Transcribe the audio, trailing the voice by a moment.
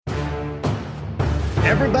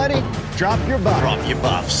Everybody, drop your buffs. Drop your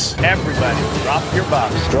buffs. Everybody, drop your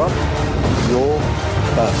buffs. Drop your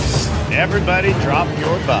buffs. Everybody, drop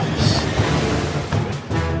your buffs.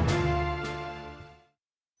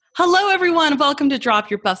 Hello, everyone. Welcome to Drop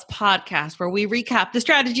Your Buffs podcast, where we recap the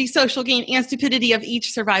strategy, social game, and stupidity of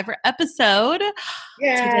each Survivor episode.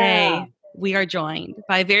 Yeah. Today, we are joined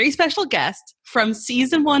by a very special guest from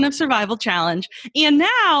season 1 of Survival Challenge, and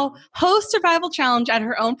now host Survival Challenge at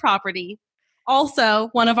her own property. Also,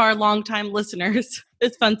 one of our longtime listeners.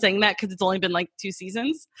 It's fun saying that because it's only been like 2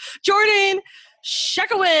 seasons. Jordan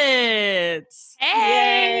Shekowitz.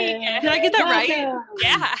 Hey! Yay. Did I get that right?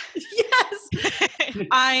 Yeah. Yes.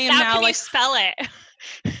 I am How now can like, you spell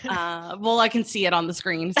it? well, I can see it on the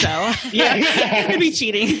screen, so Yeah. it'd be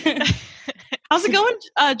cheating. How's it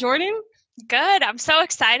going, Jordan? Good. I'm so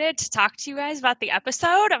excited to talk to you guys about the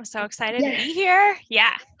episode. I'm so excited to be here.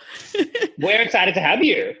 Yeah. We're excited to have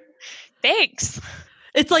you. Thanks.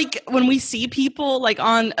 It's like when we see people like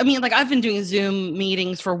I've been doing Zoom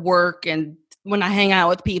meetings for work, and when I hang out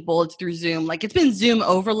with people, it's through Zoom. Like it's been Zoom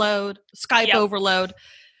overload, Skype overload.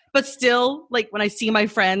 But still, like when I see my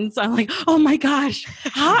friends, I'm like, oh my gosh,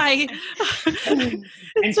 hi. And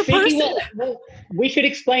It's a speaking person. well, we should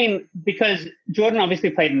explain, because Jordan obviously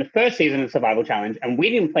played in the first season of Survival Challenge, and we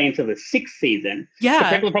didn't play until the 6th season. So Yeah,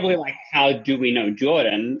 people are probably like, how do we know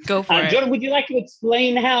Jordan? go for it. Jordan, would you like to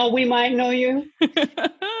explain how we might know you?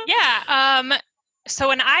 Yeah. So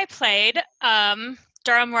when I played,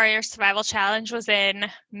 Durham Warrior Survival Challenge was in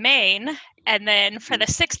Maine. And then for the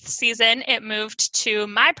 6th season, it moved to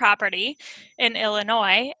my property in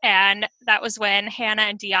Illinois. And that was when Hannah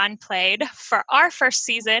and Dion played for our first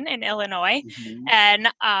season in Illinois. Mm-hmm. And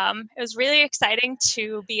it was really exciting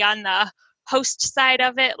to be on the host side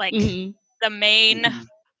of it, like Mhm. the main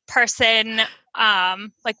person,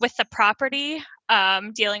 like with the property,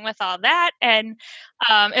 dealing with all that. And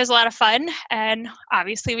it was a lot of fun. And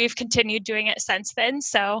obviously we've continued doing it since then.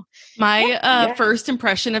 So My first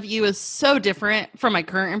impression of you is so different from my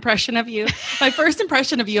current impression of you. My first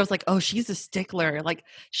impression of you, I was like, oh, she's a stickler. Like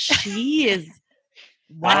she is.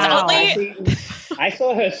 Wow. I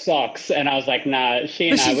saw her socks, and I was like, nah, she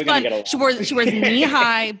and But I, she's we're going fun. to get along. She wears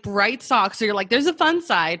knee-high, bright socks. So you're like, there's a fun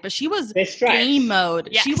side. But she was They're stripes. game mode.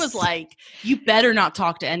 She Yes. was like, you better not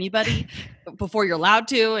talk to anybody before you're allowed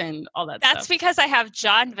to and all that that's stuff. because I have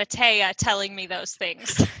John Vatea telling me those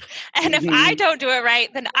things. And if I don't do it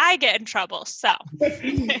right, then I get in trouble. So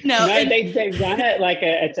No, and- they run it like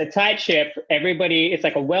it's a tight ship. Everybody, it's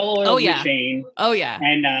like a well-oiled Oh, yeah. machine. Oh, yeah.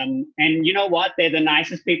 And you know what? They're the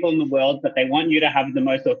nicest people in the world, but they want you to have the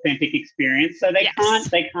most authentic experience. So they Yes.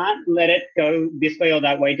 can't let it go this way or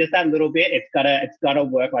that way. Just that little bit. It's gotta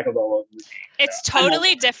work like a well-oiled machine. it's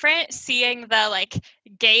totally different seeing the like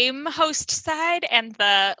game host side and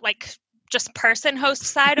the like just person host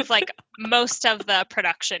side of like most of the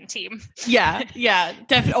production team. Yeah.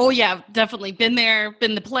 Oh, yeah, definitely. Been there,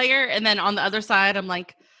 been the player. And then on the other side, I'm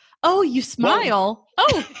like, oh, you smile.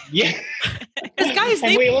 Oh, Yeah. because guys,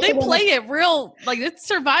 And we also they wanna- play it real, like it's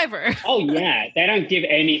Survivor. Oh yeah, they don't give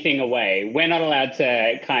anything away. We're not allowed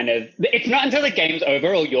to kind of. It's not until the game's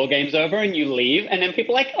over or your game's over and you leave, and then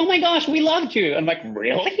people are like, "Oh my gosh, we loved you." I'm like,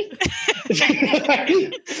 "Really?" I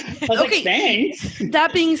was Okay. like, "Thanks."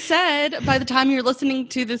 That being said, by the time you're listening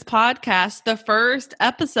to this podcast, the first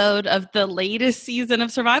episode of the latest season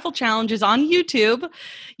of Survival Challenge is on YouTube.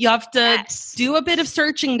 You have to Yes. do a bit of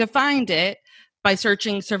searching to find it by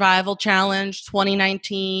searching Survival Challenge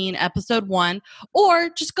 2019 episode 1, or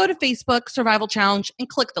just go to Facebook Survival Challenge and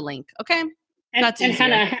click the link. Okay. And, That's and easier.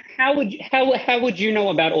 Hannah, how would you know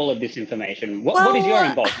about all of this information? What is your Well,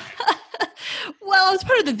 involvement? Well, I was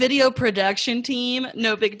part of the video production team.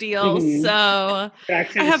 No big deal. Mhm. So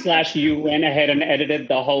Traction / you went ahead and edited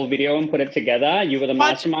the whole video and put it together. You were the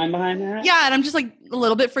mastermind behind that. yeah, and I'm just like a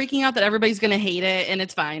little bit freaking out that everybody's going to hate it, and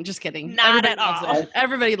it's fine. Just kidding. Not Everybody at loves all. it.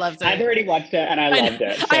 Everybody loves I've it. already watched it and I I loved know.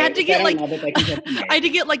 it. I had to if get, they like- don't love it, they can get to me. I had to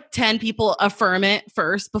get like 10 people affirm it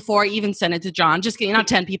first before I even sent it to John. Just kidding, not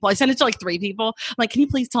 10 people. I sent it to like 3 people. I'm like, can you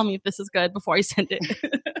please tell me if this is good before I send it?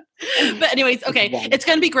 But anyways, okay, it's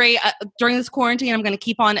going to be great. During this quarantine, I'm going to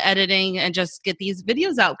keep on editing and just get these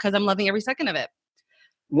videos out because I'm loving every second of it.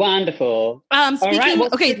 Wonderful. All Speaking, right.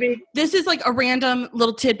 What's okay, gonna be- this is like a random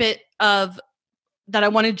little tidbit of that I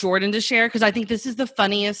wanted Jordan to share because I think this is the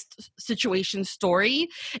funniest situation story.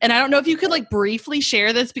 And I don't know if you could like briefly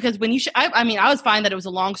share this because when you, I mean, I was fine that it was a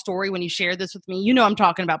long story when you shared this with me. You know, I'm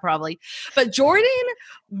talking about probably, but Jordan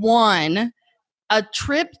won a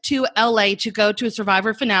trip to LA to go to a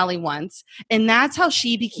Survivor finale once. And that's how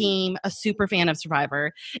she became a super fan of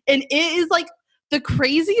Survivor. And it is like the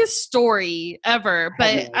craziest story ever,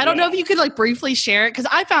 but no I don't know if idea. you could like briefly share it because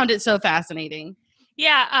I found it so fascinating.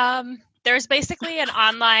 Yeah, there's basically an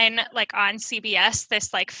online, like on CBS,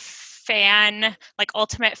 this like fan, like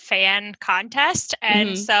ultimate fan contest. And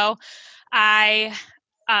Mhm. so I,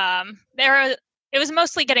 it was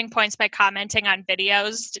mostly getting points by commenting on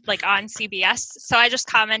videos like on CBS. So I just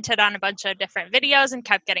commented on a bunch of different videos and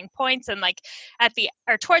kept getting points. And like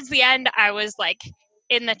towards the end, I was like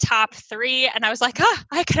in the top 3 and I was like,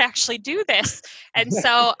 I could actually do this. And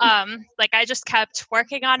so like I just kept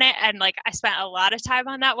working on it and like I spent a lot of time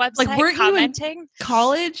on that website Like, weren't you in commenting.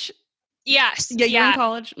 college? Yes. Yeah, you were in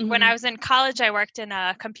college? When Mhm. I was in college, I worked in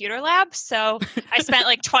a computer lab. So I spent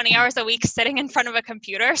like 20 hours a week sitting in front of a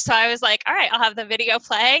computer. So I was like, all right, I'll have the video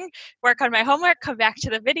playing, work on my homework, come back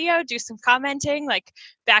to the video, do some commenting, like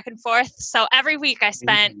back and forth. So every week I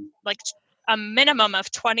spent like a minimum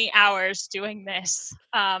of 20 hours doing this.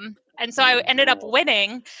 And so I ended up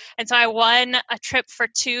winning. And so I won a trip for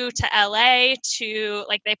 2 to LA to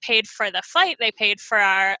like, they paid for the flight. They paid for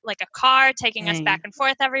our, like a car taking us Dang. back and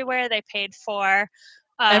forth everywhere. They paid for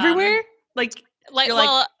Everywhere? Like, like, you're like-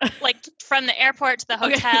 well, like from the airport to the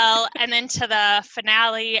Okay. hotel and then to the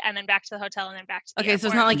finale and then back to the hotel and then back to the okay, so it's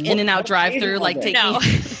airport. not like in and out What drive season through, was like it? taking. No.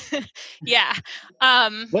 Yeah.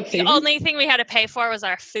 What The season? only thing we had to pay for was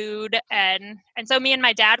our food, and so me and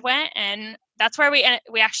my dad went, and that's where we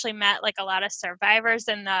actually met like a lot of survivors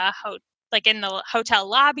in the in the hotel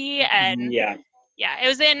lobby, and Yeah. it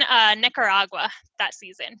was in Nicaragua that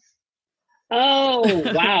season.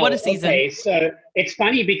 Oh, wow. What a season. Okay, so it's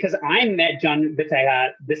funny because I met John Bateja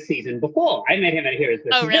this season before. I met him at Heroes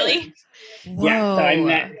vs. Oh, really? Villains. Yeah, so I Whoa.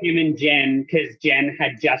 met him and Jen because Jen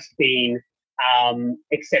had just been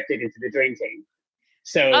accepted into the Dream Team.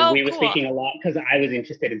 So Oh, we were cool. speaking a lot because I was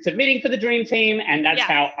interested in submitting for the Dream Team, and that's Yeah.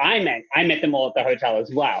 how I met them all at the hotel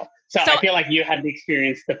as well. So So- I feel like you had the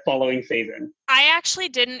experience the following season. I actually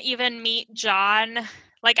didn't even meet John.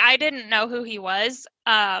 Like, I didn't know who he was.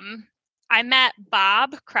 I met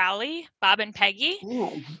Bob Crowley, Bob and Peggy,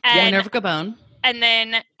 and Winner of Gabon. and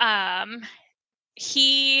then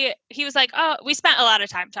he was like, oh, we spent a lot of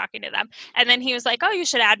time talking to them, and then he was like, oh, you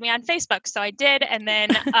should add me on Facebook. So I did, and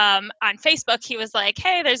then on Facebook he was like,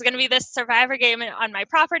 hey, there's going to be this Survivor game on my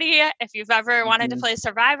property. If you've ever wanted to play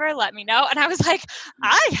Survivor, let me know. And I was like,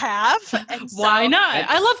 I have. And so, Why not?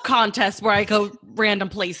 I love contests where I go random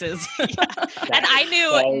places. And I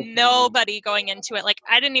knew nobody going into it. Like,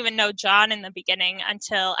 I didn't even know John in the beginning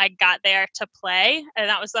until I got there to play. And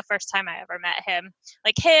that was the first time I ever met him.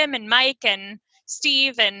 Like him and Mike and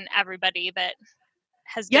Steve and everybody that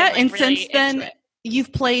has been like, and really since then, into it.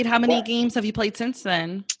 you've played, how many What? games have you played since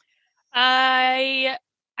then?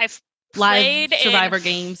 I've Live played Survivor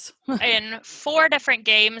games. in 4 different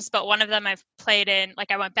games, but one of them I've played in,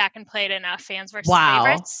 like I went back and played in Fans vs. Wow.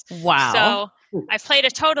 Favorites. Wow. So I've played a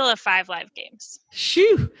total of 5 live games.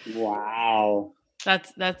 Shoo. Wow.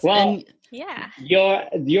 That's Well, and Yeah.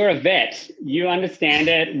 You're a vet. You understand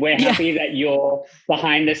it. We're Yeah. happy that you're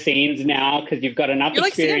behind the scenes now because you've got enough you're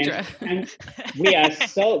like experience. Sandra. And we are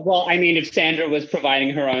so well. I mean, if Sandra was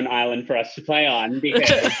providing her own island for us to play on,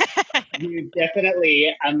 because you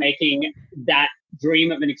definitely are making that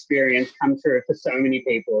dream of an experience come true for so many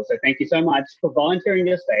people. So thank you so much for volunteering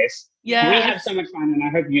your space. Yeah. We have so much fun, and I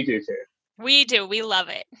hope you do too. We do. We love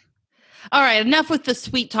it. All right, enough with the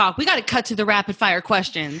sweet talk. We got to cut to the rapid fire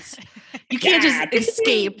questions. You can't Yeah. just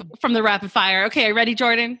escape from the rapid fire. Okay, ready,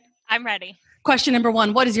 Jordan? I'm ready. Question number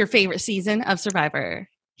 1. What is your favorite season of Survivor?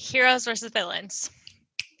 Heroes versus villains.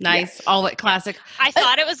 Nice. Yes. All classic. I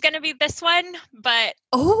thought it was going to be this one, but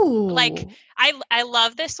Oh. like I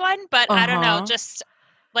love this one, but I don't know, Uh-huh. just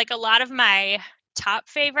like a lot of my top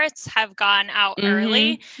favorites have gone out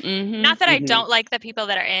early. Mhm. Not that I Mhm. don't like the people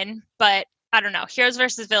that are in, but I don't know. Heroes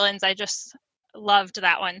versus villains, I just loved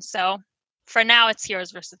that one. So for now, it's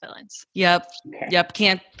Heroes versus villains. Yep. Okay. Yep.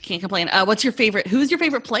 Can't complain. What's your favorite? Who's your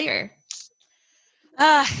favorite player?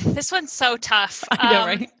 This one's so tough. I know,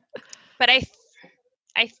 right? But I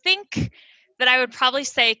think that I would probably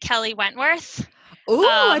say Kelly Wentworth.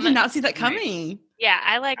 Oh, I did um, not see that coming. Yeah,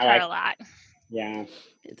 I like I her like- a lot. Yeah.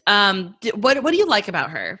 What do you like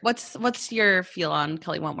about her? What's your feel on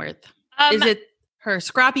Kelly Wentworth? Is Um, it her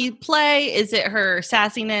scrappy play? Is it her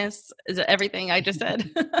sassiness? Is it everything I just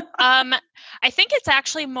said? I think it's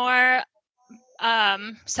actually more.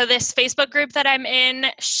 So this Facebook group that I'm in,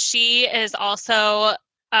 she is also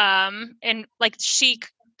in like she's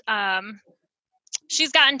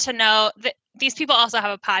gotten to know that these people also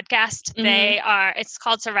have a podcast. Mhm. It's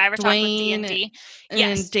called Survivor Talk with Dwayne D&D. And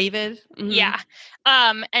Yes. David? Mhm. Yeah.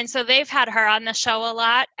 And so they've had her on the show a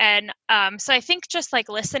lot. And so I think just like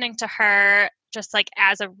listening to her just like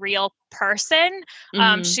as a real person.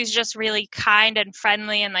 Mhm. She's just really kind and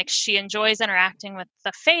friendly, and like she enjoys interacting with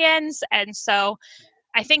the fans. And so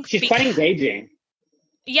I think She's quite engaging.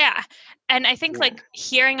 yeah. And I think Yeah. like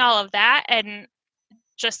hearing all of that, and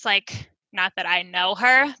just like, not that I know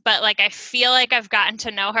her, but like I feel like I've gotten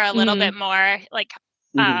to know her a little Mhm. bit more, like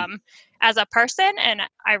Mhm. as a person, and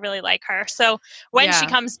I really like her. So when she Yeah.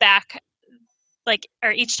 comes back, like,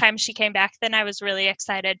 or each time she came back, then I was really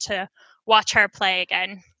excited to watch her play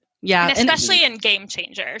again. Yeah. And especially in Game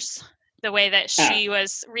Changers, the way that she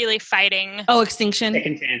was really fighting. Oh, Extinction.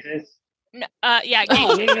 Second chances. Yeah,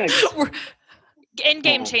 Oh, no, no. We're- in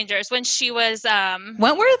Game Uh-huh. Changers, when she was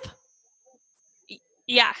Wentworth?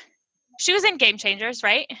 yeah, she was in Game Changers,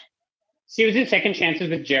 right? She was in Second Chances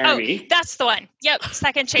with Jeremy. Oh, that's the one. Yep,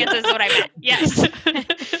 Second Chances is what I meant. Yes.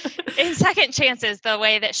 In Second Chances, the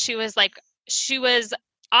way that she was like, she was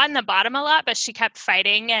on the bottom a lot, but she kept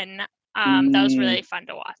fighting, and that was really fun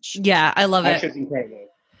to watch. Yeah, I love That it. was incredible.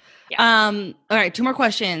 All right, 2 more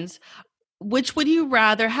questions. Which would you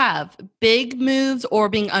rather have? Big moves or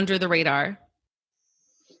being under the radar?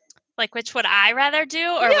 Like, which would I rather do?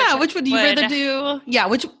 Or Yeah, which would you rather do?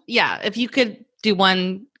 Yeah, if you could do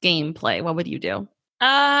one gameplay, what would you do?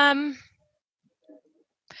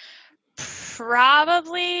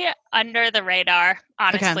 Probably under the radar,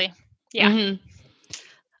 honestly. Yeah. Mhm.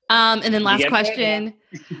 And then last get question.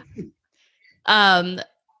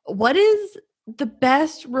 What is the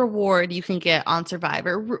best reward you can get on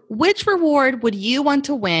Survivor? Which reward would you want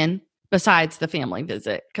to win besides the family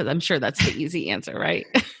visit? Because I'm sure that's the easy answer, right?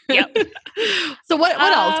 Yep. So what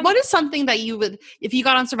else? What is something that you would, if you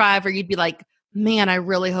got on Survivor, you'd be like, man, I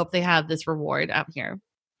really hope they have this reward out here.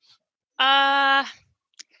 I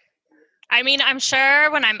mean, I'm sure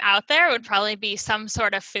when I'm out there, it would probably be some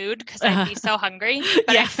sort of food because I'd be so hungry.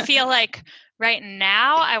 But Yeah. I feel like right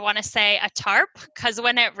now I want to say a tarp, because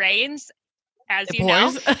when it rains, as It you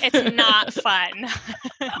know, pours. it's not fun.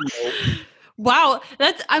 Wow,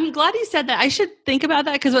 I'm glad you said that. I should think about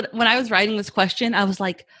that, because when I was writing this question, I was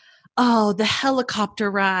like, oh, the helicopter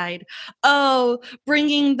ride. Oh,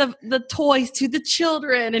 bringing the toys to the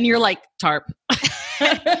children. And you're like, tarp.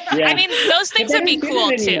 I mean, those But things they would be don't do cool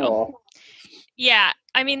it too. anymore. Yeah,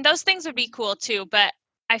 I mean, those things would be cool too, but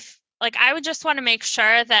I would just want to make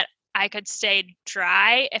sure that I could stay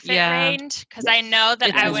dry if it Yeah. rained, because I know that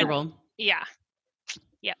It's I would. miserable. Yeah.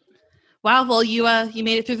 Wow, well, you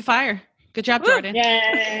made it through the fire. Good job, Woo. Jordan.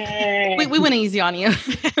 Yay! We went easy on you.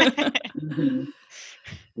 Mhm.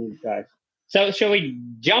 Oh, gosh. So shall we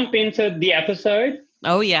jump into the episode?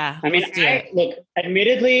 Oh, yeah. I mean, Let's do it. look,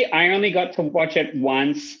 admittedly, I only got to watch it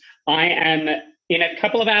once. I am, in a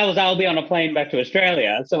couple of hours, I'll be on a plane back to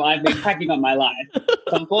Australia. So I've been packing up my life.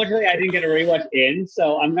 So unfortunately, I didn't get a rewatch in.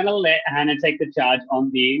 So I'm going to let Hannah take the charge on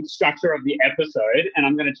the structure of the episode, and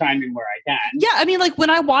I'm going to chime in where I can. Yeah, I mean, like when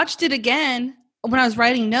I watched it again, when I was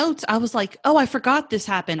writing notes, I was like, oh, I forgot this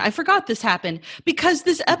happened. Because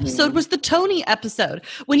this episode was the Tony episode.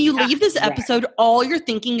 When you leave this Right. episode, all you're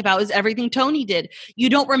thinking about is everything Tony did. You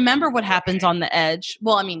don't remember what happens on the edge.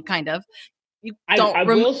 Well, I mean, kind of. You don't I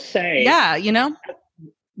will say, yeah, you know?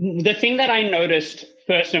 the thing that I noticed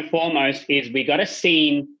first and foremost is we got a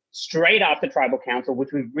scene straight after Tribal Council, which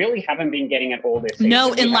we really haven't been getting at all this season. No,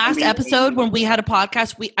 We in haven't last been episode seeing- when we had a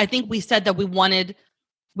podcast, I think we said that we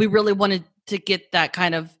really wanted to get that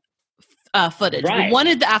kind of footage. Right. We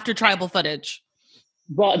wanted the after tribal footage.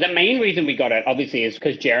 Well, the main reason we got it, obviously, is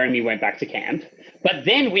because Jeremy went back to camp. But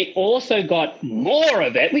then we also got more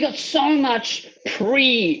of it. We got so much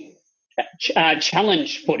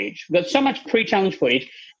challenge footage. We got so much pre-challenge footage.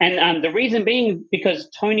 And the reason being because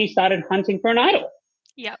Tony started hunting for an idol.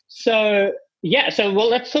 Yep. So, well,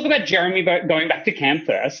 let's talk about Jeremy going back to camp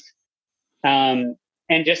first. And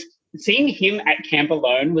just seeing him at camp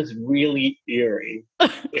alone was really eerie.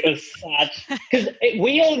 It was because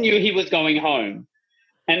we all knew he was going home.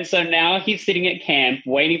 And so now he's sitting at camp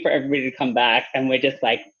waiting for everybody to come back. And we're just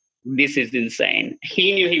like, this is insane.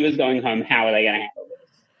 He knew he was going home. How are they going to handle this?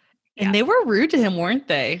 And they were rude to him, weren't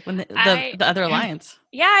they? When the other alliance.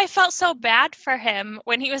 Yeah, I felt so bad for him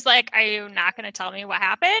when he was like, are you not going to tell me what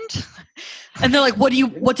happened? And they're like, what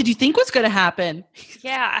did you think was going to happen?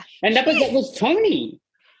 Yeah. And that was Tony,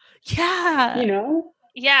 Yeah. you know?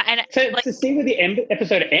 Yeah. And So like, to see where the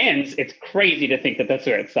episode ends, it's crazy to think that that's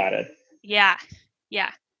where it started. yeah.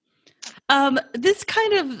 Yeah. This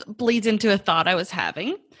kind of bleeds into a thought I was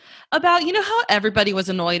having about, you know how everybody was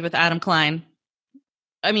annoyed with Adam Klein?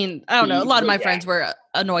 I mean, I don't know. A lot of my friends were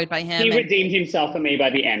annoyed by him. He redeemed himself for me by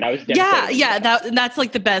the end. I was devastated. Yeah, that's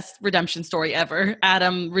like the best redemption story ever.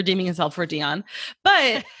 Adam redeeming himself for Dion.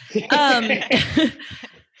 But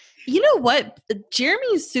You know what? Jeremy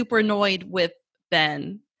is super annoyed with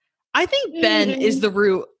Ben. I think Ben is the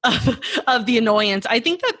root of the annoyance. I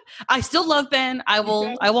think that I still love Ben. I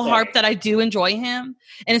will harp that I do enjoy him.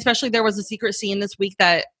 And especially there was a secret scene this week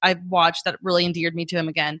that I've watched that really endeared me to him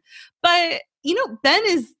again. But, you know, Ben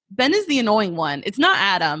is the annoying one. It's not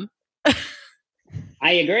Adam.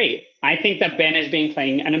 I agree. I think that Ben has been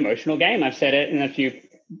playing an emotional game. I've said it in a few,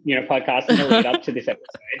 podcasts in the lead up to this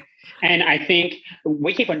episode. And I think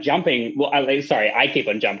we keep on jumping. Well, I keep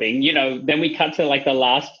on jumping. Then we cut to like the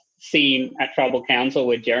last scene at Tribal Council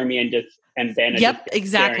where Jeremy and Ben are yep, just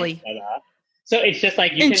exactly. each other. So it's just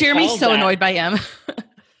like and Jeremy's so annoyed by him.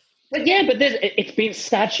 But it's been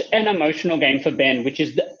such an emotional game for Ben, which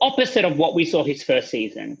is the opposite of what we saw his first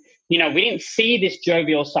season. We didn't see this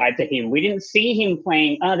jovial side to him. We didn't see him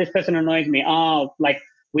playing, this person annoys me.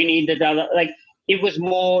 We need the other. Like, it was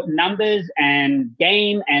more numbers and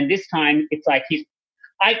game. And this time it's like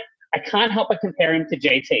I can't help but compare him to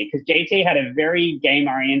JT, because JT had a very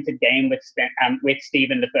game-oriented game with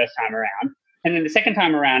Steven the first time around. And then the second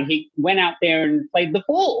time around, he went out there and played the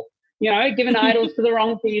fool, giving idols to the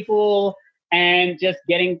wrong people and just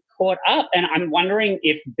getting caught up. And I'm wondering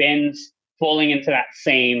if Ben's falling into that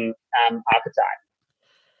same archetype.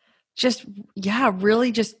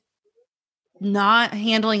 Really just not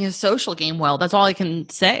handling his social game well. That's all I can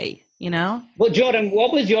say, Well, Jordan,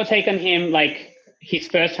 what was your take on him, like, his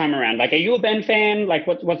first time around? Like, are you a Ben fan? Like,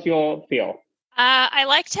 what's your feel? I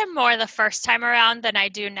liked him more the first time around than I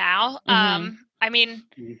do now. I'm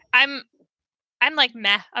like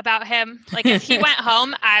meh about him. Like, if he went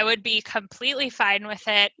home, I would be completely fine with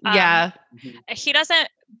it. He doesn't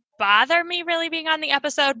bother me really being on the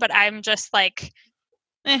episode, but I'm just like,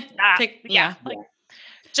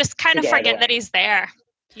 just kind of forget that he's there.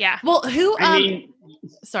 Yeah. Well, who?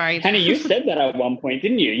 Sorry, Hannah, you said that at one point,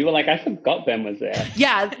 didn't you? You were like, I forgot Ben was there.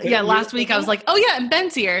 Yeah. Last week I was like, oh yeah, and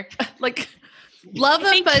Ben's here. Like, love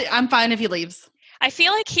him, but I'm fine if he leaves. I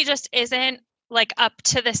feel like he just isn't like up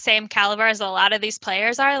to the same caliber as a lot of these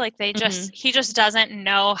players are. Like, he just doesn't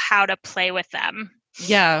know how to play with them.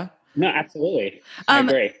 Yeah. No, absolutely. I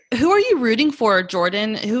agree. Who are you rooting for,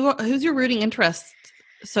 Jordan? Who's your rooting interest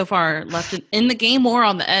so far left in the game or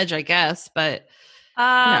on the edge, I guess? But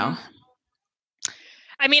I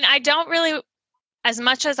mean, I don't really, as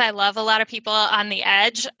much as I love a lot of people on the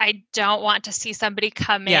edge, I don't want to see somebody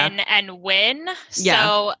come in and win.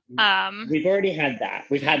 So we've already had that.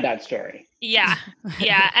 We've had that story. Yeah.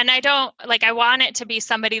 Yeah. And I want it to be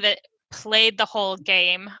somebody that played the whole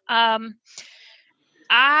game.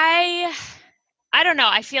 I don't know.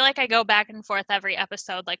 I feel like I go back and forth every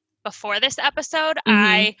episode. Like, before this episode,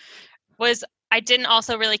 I didn't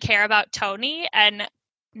also really care about Tony, and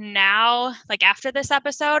now, like, after this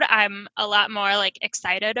episode, I'm a lot more like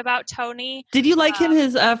excited about Tony. Did you like him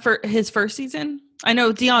for his first season? I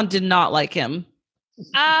know Dion did not like him.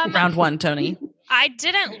 Round one, Tony. I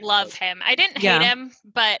didn't love him. I didn't hate him,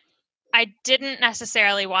 but I didn't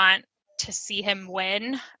necessarily want to see him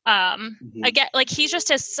win. Again, like, he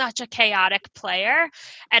just is such a chaotic player,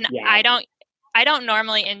 and I don't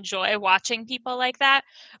normally enjoy watching people like that,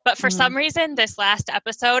 but for some reason this last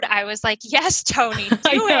episode I was like, yes, Tony, do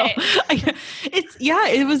it.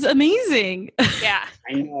 It was amazing. Yeah.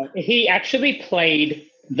 I know. He actually played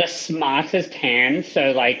the smartest hand,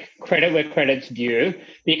 so like, credit where credit's due,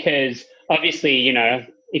 because obviously,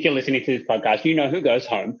 if you're listening to this podcast, you know who goes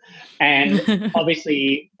home. And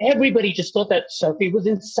obviously everybody just thought that Sophie was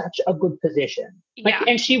in such a good position.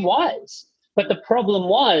 And she was. But the problem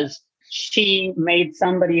was she made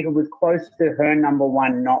somebody who was close to her number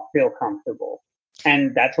one not feel comfortable.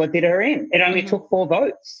 And that's what did her in. It only took 4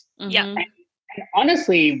 votes. Yeah. And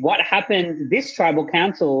honestly, what happened this Tribal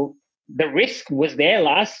Council, the risk was there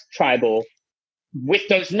last Tribal, with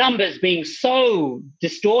those numbers being so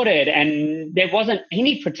distorted and there wasn't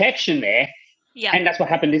any protection there. Yeah. And that's what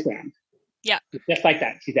happened this round. Yeah. Just like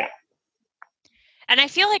that. She's out. And I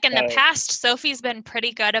feel like in the past, Sophie's been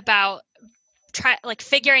pretty good about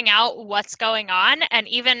figuring out what's going on. And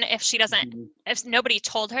even if she doesn't, if nobody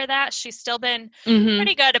told her that, she's still been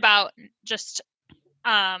pretty good about just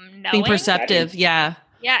knowing. Being perceptive. Yeah.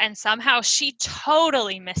 Yeah. And somehow she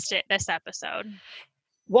totally missed it this episode.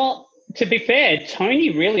 Well, to be fair, Tony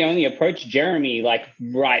really only approached Jeremy like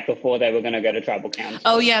right before they were going to go to Tribal Council.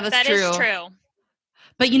 Oh yeah, that's true. That is true.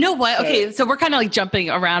 But you know what? Okay, so we're kind of like jumping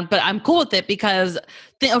around, but I'm cool with it because,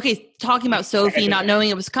 talking about Sophie not knowing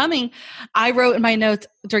it was coming, I wrote in my notes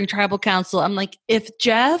during Tribal Council, I'm like, if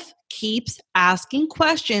Jeff keeps asking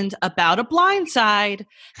questions about a blindside,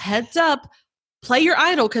 heads up, play your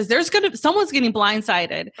idol because someone's getting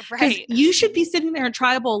blindsided. Right. You should be sitting there in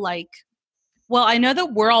Tribal like, well, I know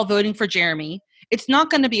that we're all voting for Jeremy. It's not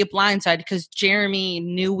going to be a blindside because Jeremy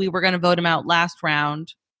knew we were going to vote him out last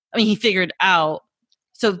round. I mean, he figured out.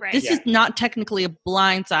 So Right. this is not technically a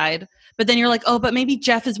blindside. But then you're like, oh, but maybe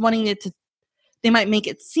Jeff is wanting it to, they might make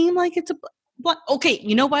it seem like it's a okay,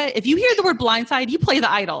 you know what? If you hear the word blindside, you play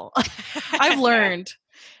the idol. I've learned.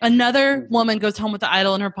 Another woman goes home with the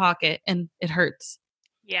idol in her pocket and it hurts.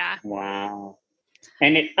 Yeah. Wow.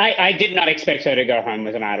 And I did not expect her to go home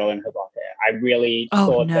with an idol in her pocket. I really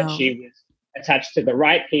thought that she was attached to the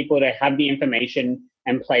right people to have the information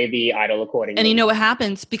and play the idol accordingly. And you know what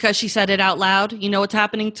happens? Because she said it out loud, you know what's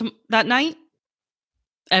happening that night?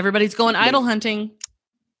 Everybody's going idol hunting.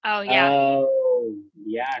 Oh, yeah. Oh,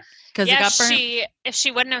 yes. Because if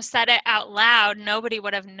she wouldn't have said it out loud, nobody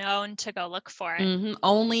would have known to go look for it. Mm-hmm.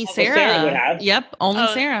 Only Sarah would have. Yep, only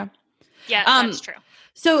Sarah. Yeah, that's true.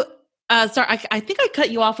 So, sorry, I think I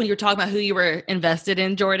cut you off when you were talking about who you were invested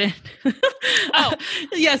in, Jordan. Oh.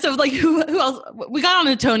 Yeah, so like who else? We got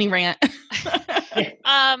on a Tony rant.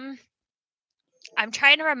 I'm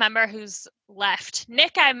trying to remember who's left.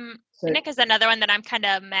 Nick is another one that I'm kind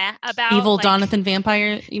of meh about. Evil Jonathan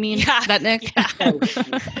Vampire, you mean? Yeah, that Nick?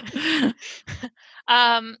 Yeah.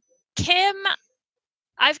 Kim,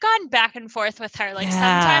 I've gone back and forth with her. Like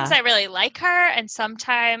sometimes I really like her and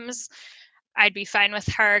sometimes I'd be fine with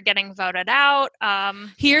her getting voted out.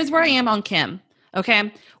 Here's where I am on Kim.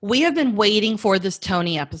 Okay. We have been waiting for this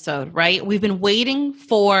Tony episode, right? We've been waiting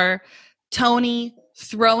for Tony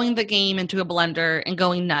throwing the game into a blender and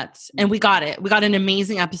going nuts. And we got it. We got an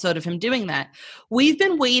amazing episode of him doing that. We've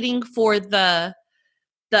been waiting for the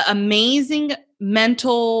amazing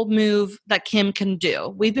mental move that Kim can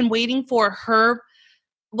do. We've been waiting for her.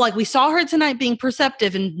 Like we saw her tonight being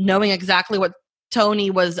perceptive and knowing exactly what Tony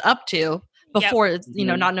was up to before,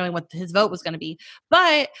 not knowing what his vote was going to be.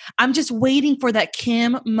 But I'm just waiting for that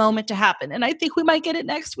Kim moment to happen. And I think we might get it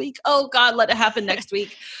next week. Oh God, let it happen next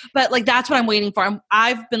week. But like, that's what I'm waiting for.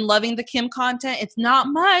 I've been loving the Kim content. It's not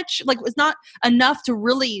much, like it's not enough to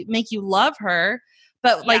really make you love her,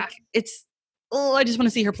 but like I just want to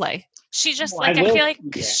see her play. She just I feel like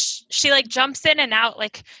she like jumps in and out.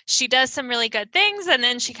 Like she does some really good things and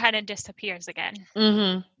then she kind of disappears again.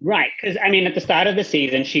 Mm-hmm. Right. Because I mean, at the start of the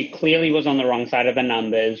season, she clearly was on the wrong side of the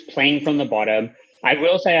numbers, playing from the bottom. I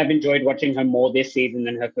will say I've enjoyed watching her more this season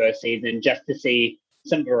than her first season, just to see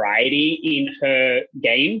some variety in her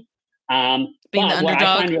game. Being the underdog. What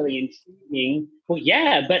I find really intriguing,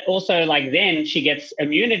 but also like then she gets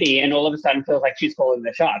immunity and all of a sudden feels like she's calling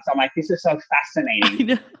the shots. I'm like, this is so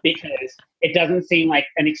fascinating because it doesn't seem like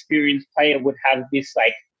an experienced player would have this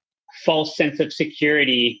like false sense of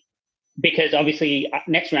security because obviously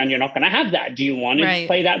next round you're not going to have that. Do you want to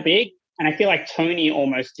play that big? And I feel like Tony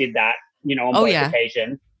almost did that, on both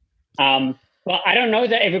occasions. But I don't know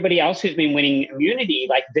that everybody else who's been winning immunity,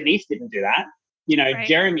 like Denise didn't do that.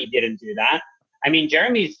 Jeremy didn't do that. I mean,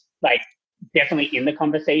 Jeremy's like definitely in the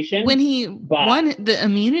conversation. When he won the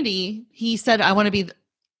immunity, he said, I don't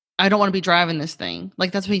want to be driving this thing.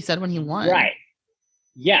 Like that's what he said when he won. Right.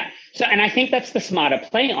 Yeah. So, and I think that's the smarter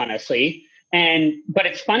play, honestly. But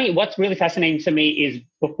it's funny. What's really fascinating to me is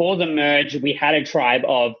before the merge, we had a tribe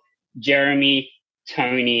of Jeremy,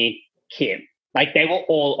 Tony, Kim. Like they were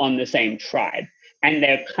all on the same tribe and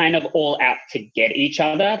they're kind of all out to get each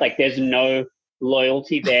other. Like there's no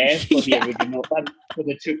loyalty there for the original, for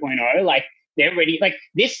the 2.0. Like they're ready. Like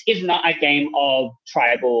this is not a game of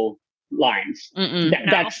tribal lines.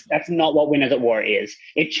 That's not what Winners at War is.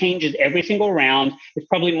 It changes every single round. It's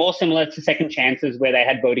probably more similar to Second Chances where they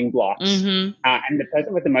had voting blocks. And the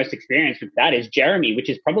person with the most experience with that is Jeremy, which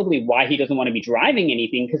is probably why he doesn't want to be driving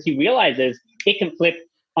anything because he realizes it can flip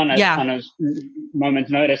on a moment's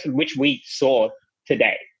notice, which we saw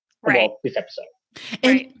today. Well, this episode.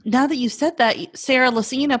 And now that you said that, Sarah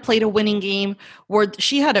Lucina played a winning game where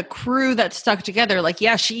she had a crew that stuck together. Like,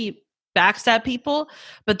 she backstabbed people,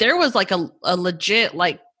 but there was like a legit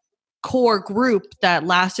like core group that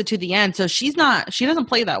lasted to the end. So she doesn't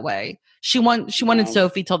play that way. She wanted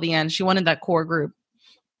Sophie till the end. She wanted that core group.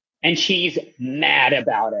 And she's mad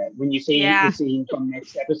about it. When you see the scene from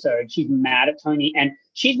next episode, she's mad at Tony. And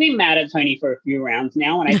she's been mad at Tony for a few rounds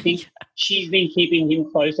now. And I think she's been keeping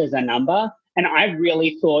him close as a number. And I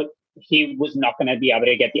really thought he was not going to be able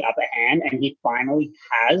to get the upper hand. And he finally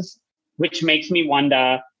has, which makes me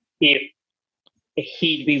wonder if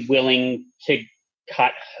he'd be willing to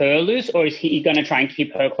cut her loose, or is he going to try and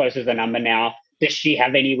keep her close as a number now? Does she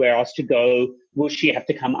have anywhere else to go? Will she have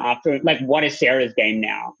to come after? Like, what is Sarah's game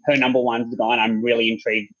now? Her number one's gone. I'm really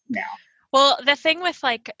intrigued now. Well, the thing with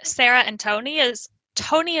like Sarah and Tony is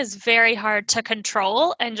Tony is very hard to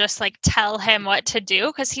control and just like tell him what to do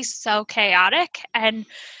because he's so chaotic. And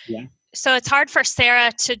so it's hard for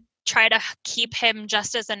Sarah to try to keep him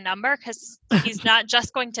just as a number because he's not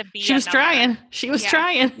just going to be She was trying. She was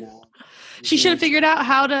trying. She should have figured out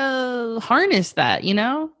how to harness that, you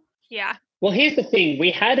know? Yeah. Well, here's the thing.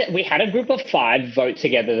 We had a group of 5 vote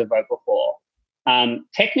together the vote before.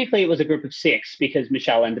 Technically, it was a group of 6 because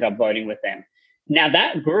Michelle ended up voting with them. Now,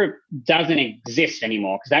 that group doesn't exist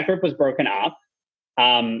anymore because that group was broken up.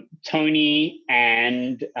 Tony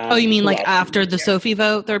and... oh, you mean like after the Sophie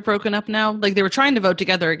vote, they're broken up now? Like they were trying to vote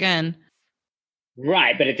together again.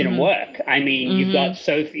 Right, but it didn't work. I mean, you've got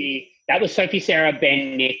Sophie... That was Sophie, Sarah,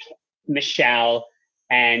 Ben, Nick, Michelle,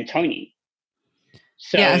 and Tony.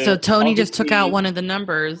 So Tony just took out one of the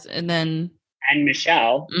numbers and then... And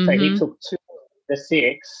Michelle. So he took 2 of the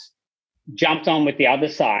 6, jumped on with the other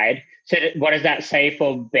side. So what does that say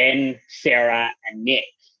for Ben, Sarah, and Nick?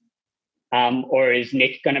 Or is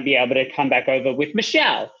Nick going to be able to come back over with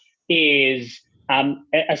Michelle? Is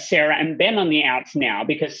Sarah and Ben on the outs now?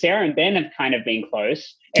 Because Sarah and Ben have kind of been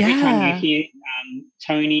close. Every time you hear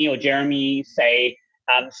Tony or Jeremy say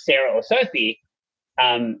Sarah or Sophie,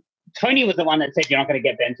 Tony was the one that said you're not going to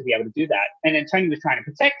get Ben to be able to do that. And then Tony was trying to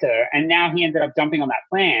protect her, and now he ended up jumping on that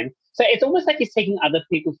plan. So it's almost like he's taking other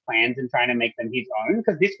people's plans and trying to make them his own,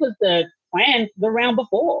 because this was the plan the round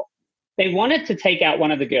before. They wanted to take out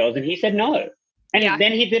one of the girls, and he said no. And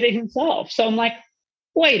then he did it himself. So I'm like,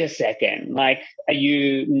 wait a second. Like, are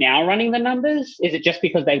you now running the numbers? Is it just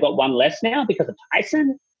because they've got one less now because of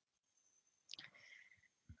Tyson?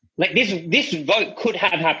 Like, this vote could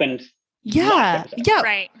have happened. Yeah.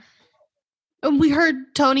 Right. And we heard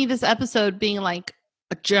Tony this episode being like,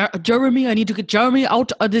 Jeremy, I need to get Jeremy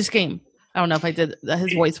out of this game. I don't know if I did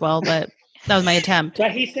his voice well, but that was my attempt.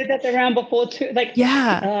 But he said that the round before too. Like,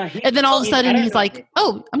 and then all of a sudden he's like,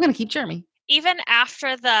 oh, I'm going to keep Jeremy. Even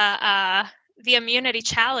after the immunity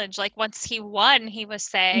challenge, like once he won, he was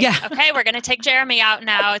saying, okay, we're going to take Jeremy out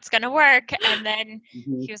now. It's going to work. And then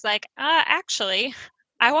he was like, actually,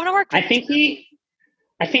 I want to work with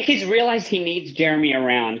I think he's realized he needs Jeremy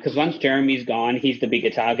around, because once Jeremy's gone, he's the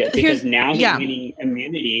bigger target, because now he's winning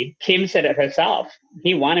immunity. Kim said it herself.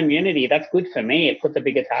 He won immunity. That's good for me. It puts a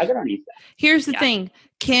bigger target on his back. Here's the thing.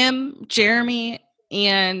 Kim, Jeremy,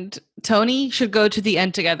 and Tony should go to the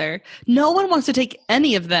end together. No one wants to take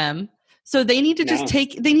any of them. So they need to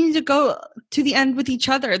they need to go to the end with each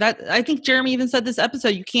other. That I think Jeremy even said this episode,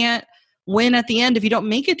 you can't win at the end if you don't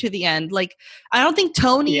make it to the end. Like, I don't think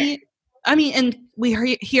Tony... I mean, and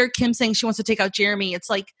we hear Kim saying she wants to take out Jeremy. It's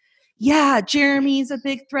like, yeah, Jeremy's a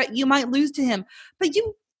big threat. You might lose to him, but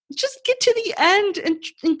you just get to the end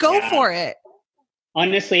and go for it.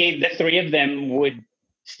 Honestly, the 3 of them would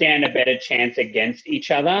stand a better chance against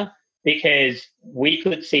each other, because we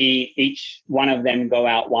could see each one of them go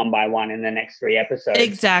out one by one in the next 3 episodes.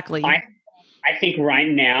 Exactly. I think right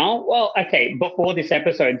now, before this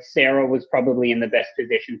episode, Sarah was probably in the best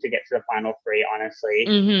position to get to the final 3,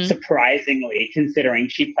 honestly. Surprisingly, considering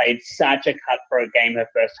she played such a cutthroat game her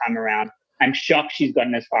first time around. I'm shocked she's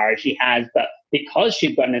gotten as far as she has, but because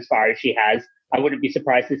she's gotten as far as she has, I wouldn't be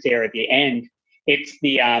surprised to see her at the end. It's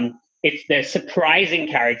the surprising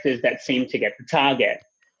characters that seem to get the target.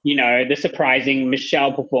 You know, the surprising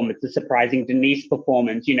Michelle performance, the surprising Denise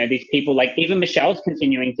performance. You know, these people, like even Michelle's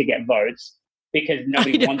continuing to get votes, because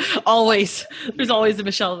nobody wants to. Always. There's always a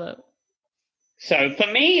Michelle vote. So for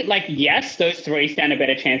me, like, yes, those 3 stand a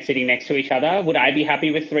better chance sitting next to each other. Would I be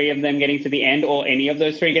happy with 3 of them getting to the end, or any of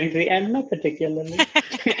those 3 getting to the end? Not particularly. Not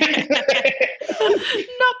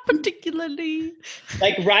particularly.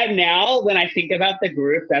 Like right now, when I think about the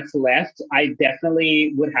group that's left, I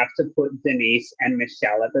definitely would have to put Denise and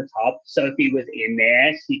Michelle at the top. Sophie was in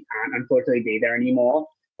there. She can't unfortunately be there anymore.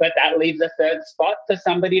 But that leaves a 3rd spot for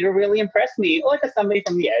somebody to really impress me, or to somebody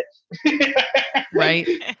from the edge. Right.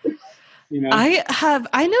 You know?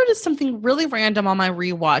 I noticed something really random on my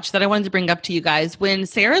rewatch that I wanted to bring up to you guys. When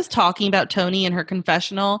Sarah's talking about Tony in her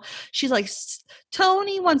confessional, she's like,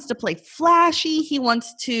 Tony wants to play flashy. He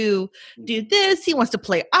wants to do this. He wants to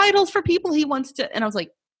play idols for people. And I was like,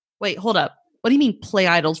 wait, hold up. What do you mean play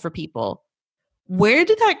idols for people? Where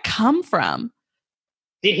did that come from?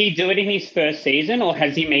 Did he do it in his first season, or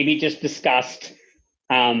has he maybe just discussed,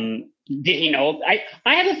 did he know? I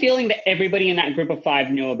have a feeling that everybody in that group of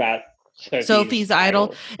 5 knew about Sophie's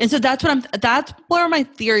idol. And so that's where my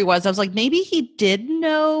theory was. I was like, maybe he did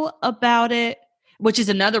know about it, which is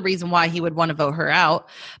another reason why he would want to vote her out.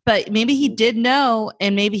 But maybe he did know,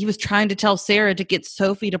 and maybe he was trying to tell Sarah to get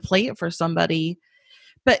Sophie to play it for somebody.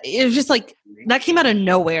 But it was just like that came out of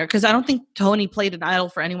nowhere because I don't think Tony played an idol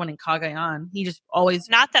for anyone in Cagayan. He just always,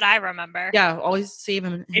 Not that I remember. yeah, always save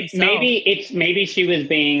him himself. Maybe she was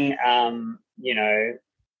being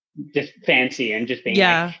just fancy and just being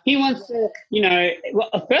like, he wants to,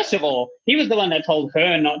 well, first of all, he was the one that told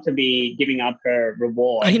her not to be giving up her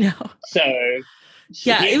reward. I know. So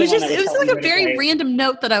yeah, it was like a very random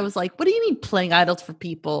note that I was like, what do you mean playing idols for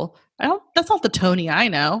people? That's not the Tony I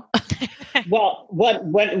know. Well,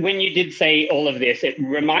 when you did say all of this, it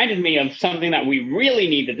reminded me of something that we really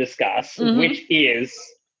need to discuss, which is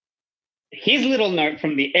his little note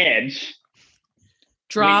from the Edge.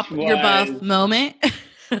 Drop your buff moment.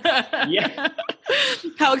 Yeah.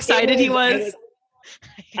 How excited he was.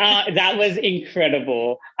 That was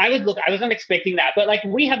incredible. I wasn't expecting that, but like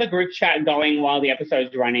we have a group chat going while the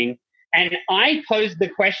episode's running, and I posed the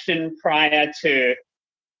question prior to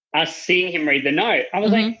us seeing him read the note. I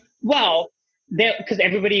was like, well, because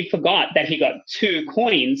everybody forgot that he got 2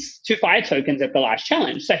 fire tokens at the last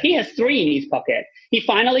challenge. So he has 3 in his pocket. He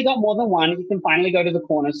finally got more than 1. He can finally go to the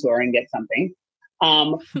corner store and get something.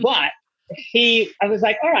 But I was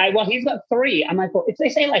like, all right, well, he's got 3. I'm like, well, if they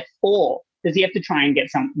say like 4, does he have to try and get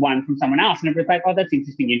one from someone else? And everybody's like, oh, that's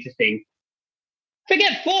interesting.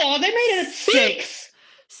 Forget 4. They made it at 6.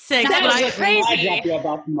 6. That was crazy. I dropped your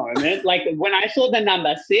buff moment. Like when I saw the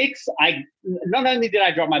number 6, I not only did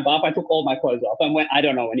I drop my buff, I took all my clothes off and went, I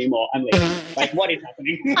don't know anymore. I'm leaving. Like, what is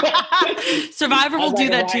happening? Survivor will do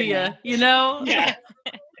that to you, you know? Yeah.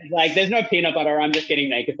 Like, there's no peanut butter. I'm just getting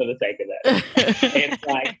naked for the sake of it. It's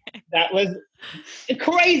like, that was a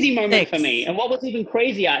crazy moment for me. And what was even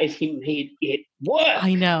crazier is he made it work.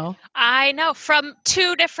 I know. From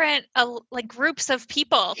 2 different groups of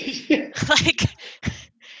people. Like,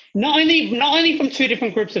 not only from 2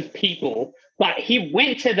 different groups of people, but he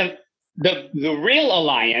went to the real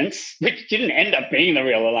alliance, which didn't end up being the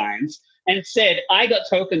real alliance, and said, I got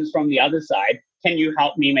tokens from the other side. Can you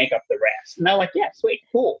help me make up the rest? And they're like, yeah, sweet,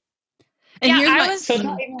 cool. And so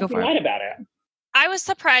not even lied about it. I was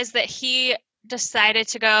surprised that he decided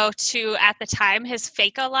to go to, at the time, his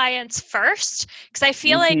fake alliance first, because I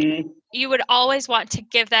feel like you would always want to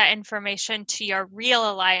give that information to your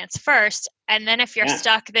real alliance first, and then if you're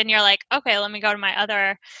stuck, then you're like, okay, let me go to my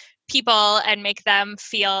other people and make them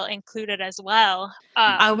feel included as well.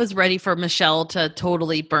 I was ready for Michelle to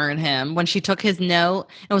totally burn him when she took his note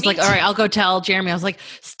and was like, all right, I'll go tell Jeremy. I was like,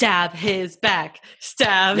 stab his back,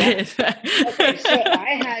 his back. Okay, so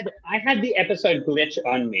I had the episode glitch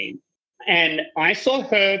on me, and I saw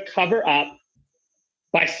her cover up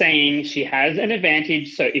by saying she has an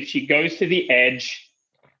advantage. So if she goes to the Edge,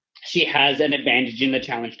 she has an advantage in the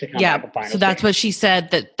challenge to come out the final. So that's what she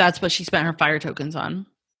said. That's what she spent her fire tokens on.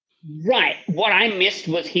 Right. What I missed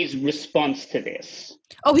was his response to this.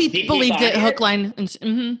 Oh, he believed it, hook, line,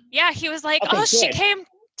 and yeah, he was like, okay, she came,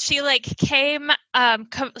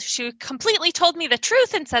 she completely told me the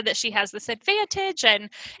truth and said that she has this advantage and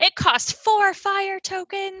it costs 4 fire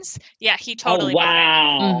tokens. Yeah, he totally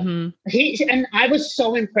wow. Mm-hmm. And I was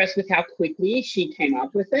so impressed with how quickly she came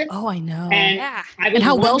up with it. Oh, I know. And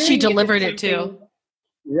how well she delivered it too.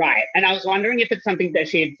 Right. And I was wondering if it's something that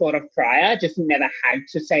she had thought of prior, just never had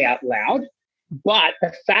to say out loud. But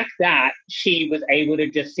the fact that she was able to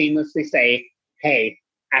just seamlessly say, hey,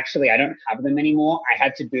 actually, I don't have them anymore. I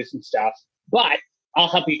had to do some stuff, but I'll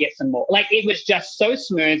help you get some more. Like, it was just so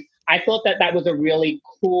smooth. I thought that was a really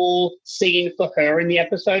cool scene for her in the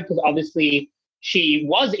episode, because obviously she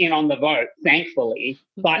was in on the vote, thankfully.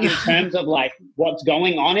 But in terms of like what's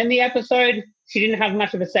going on in the episode, she didn't have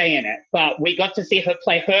much of a say in it. But we got to see her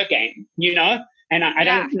play her game, you know? And I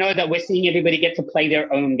don't know that we're seeing everybody get to play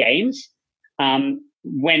their own games.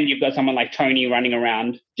 When you've got someone like Tony running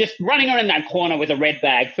around in that corner with a red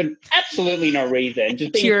bag for absolutely no reason,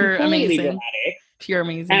 just being completely dramatic. Pure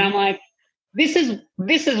amazing. And I'm like, this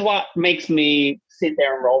is what makes me sit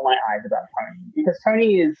there and roll my eyes about Tony, because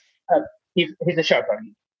Tony is he's a show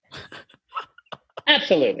pony.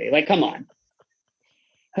 Absolutely. Like, come on.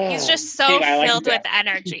 He's just so filled with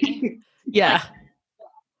energy. Yeah.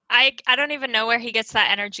 I don't even know where he gets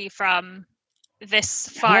that energy from this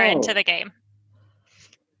far into the game.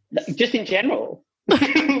 Just in general.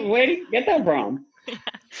 Where did you get that from?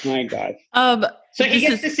 My God. So he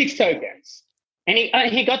gets the 6 tokens. And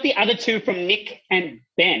he got the other 2 from Nick and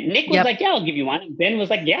Ben. Nick was like, yeah, I'll give you one. And Ben was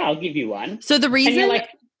like, yeah, I'll give you one. So the reason...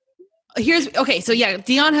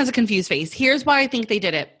 Dion has a confused face. Here's why I think they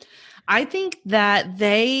did it. I think that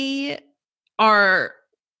they are,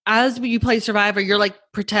 as you play Survivor, you're like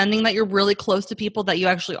pretending that you're really close to people that you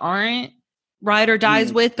actually aren't. ride or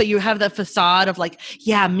dies with, but you have that facade of like,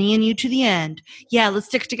 yeah, me and you to the end. Yeah, let's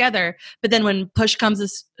stick together. But then when push comes to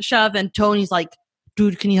shove and Tony's like,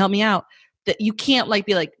 dude, can you help me out? That you can't like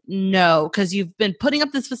be like, no, because you've been putting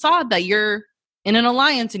up this facade that you're in an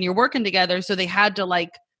alliance and you're working together. So they had to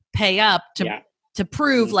like pay up to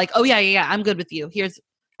prove like, oh yeah, I'm good with you.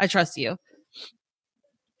 I trust you.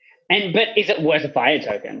 But is it worth a fire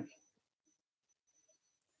token?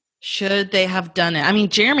 Should they have done it? I mean,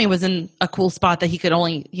 Jeremy was in a cool spot that he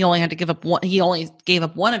only had to give up one. He only gave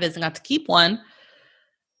up one of his and got to keep one.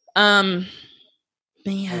 Man,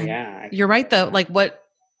 you're right though. Like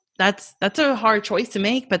that's a hard choice to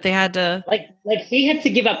make, but they had to like he had to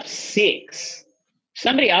give up 6.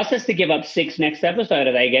 Somebody else has to give up 6 next episode.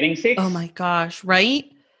 Are they getting 6? Oh my gosh, right?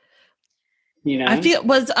 You know, I feel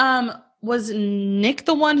was Nick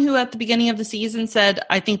the one who at the beginning of the season said,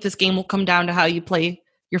 I think this game will come down to how you play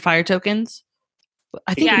your fire tokens.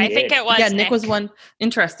 I think it was. Yeah, Nick was one.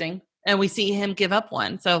 Interesting. And we see him give up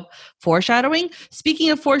one. So foreshadowing. Speaking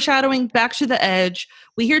of foreshadowing, back to the edge,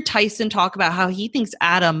 we hear Tyson talk about how he thinks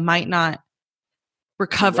Adam might not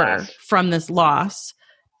recover from this loss.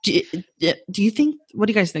 Do you think, what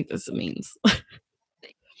do you guys think this means?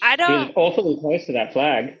 I don't. He's awfully close to that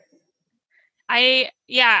flag. I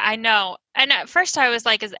know. And at first I was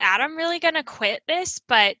like, is Adam really going to quit this?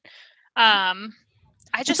 But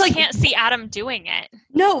I just can't see Adam doing it.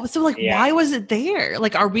 No. So why was it there?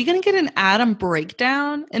 Like, are we going to get an Adam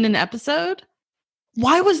breakdown in an episode?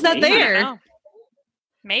 Why was that there?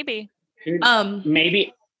 Maybe.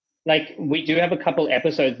 Maybe like we do have a couple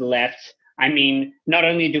episodes left. I mean, not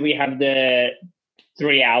only do we have the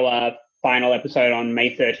 3-hour final episode on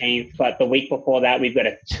May 13th, but the week before that, we've got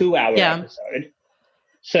a 2-hour episode.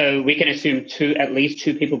 So we can assume at least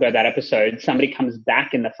 2 people go that episode. Somebody comes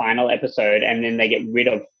back in the final episode and then they get rid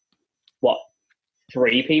of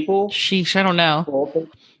 3 people? Sheesh, I don't know. 4 people?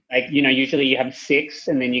 Like, usually you have 6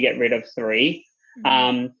 and then you get rid of 3.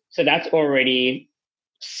 Mm-hmm. So that's already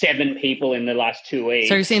 7 people in the last 2 weeks.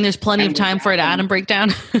 So you're saying there's plenty of time for an Adam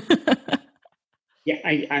breakdown? Yeah,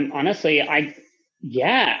 I'm honestly, I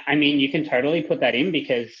mean, you can totally put that in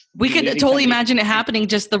because we could totally imagine it happening,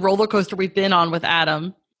 just the roller coaster we've been on with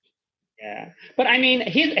Adam. Yeah. But I mean,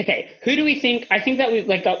 who do we think? I think that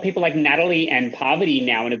we've got people like Natalie and Parvati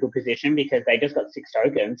now in a good position because they just got 6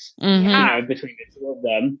 tokens, between the 2 of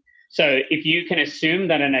them. So if you can assume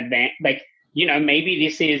that maybe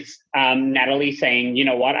this is Natalie saying, you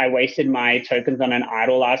know what, I wasted my tokens on an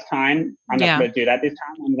idol last time. I'm not going to do that this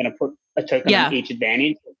time. I'm going to put a token on each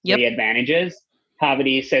advantage, 3 advantages.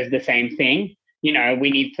 Parvati says the same thing. We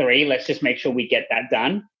need 3. Let's just make sure we get that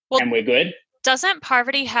done and we're good. Doesn't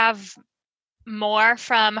Parvati have more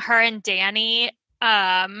from her and Danny?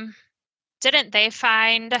 Didn't they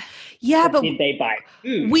find? Yeah, but did they buy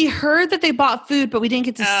food? We heard that they bought food, but we didn't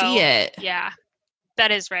get to see it. Yeah,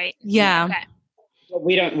 that is right. Yeah. Okay. Well,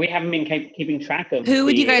 we haven't been keeping track of. Who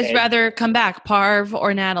would you guys rather come back, Parv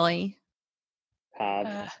or Natalie?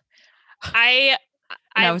 Parv. I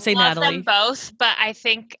would say love Natalie. them both, but I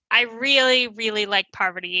think I really, really like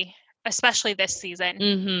Parvati, especially this season.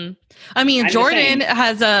 Mm-hmm. I mean, Jordan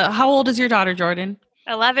has how old is your daughter, Jordan?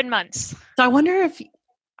 11 months. So I wonder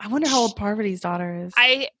how old Parvati's daughter is.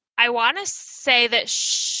 I want to say that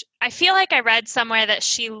I feel like I read somewhere that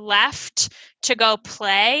she left to go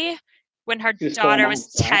play when her daughter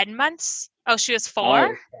was 10 months. Oh, she was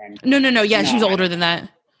 4? No. Yeah, she was older than that.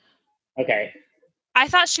 Okay. I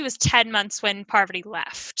thought she was 10 months when Parvati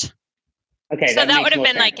left. Okay. So that would have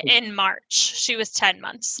been in March. She was 10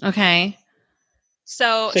 months. Okay.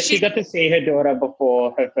 So she got to see her daughter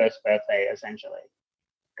before her first birthday, essentially.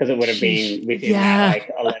 Because it would have been within that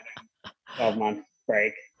 11, 12-month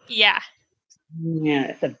break. Yeah. Yeah,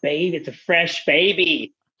 it's a baby. It's a fresh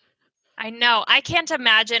baby. I know. I can't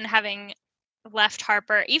imagine having left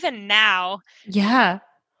Harper, even now. Yeah.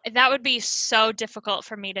 That would be so difficult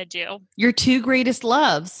for me to do. Your 2 greatest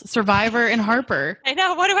loves, Survivor and Harper. I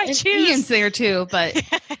know. What do I choose? Ian's there too, but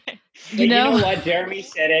you know what? Jeremy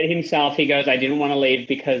said it himself. He goes, I didn't want to leave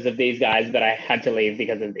because of these guys, but I had to leave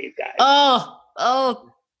because of these guys. Oh.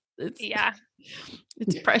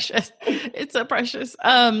 It's precious. It's so precious.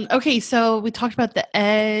 Okay, so we talked about the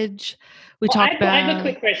edge. I have a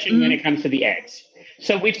quick question when it comes to the edge.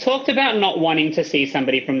 So we've talked about not wanting to see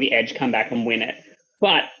somebody from the edge come back and win it.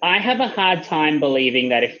 But I have a hard time believing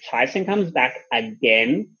that if Tyson comes back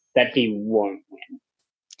again, that he won't win.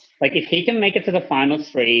 Like, if he can make it to the final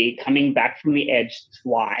 3, coming back from the edge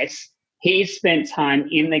twice, he's spent time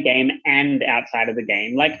in the game and outside of the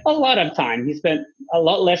game. Like, a lot of time. He spent a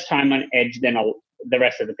lot less time on edge than the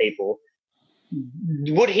rest of the people.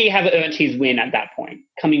 Would he have earned his win at that point,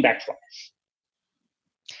 coming back twice?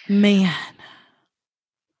 Man.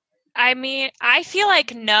 I mean, I feel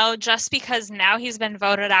like no, just because now he's been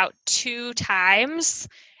voted out 2 times.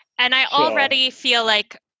 And I Sure. already feel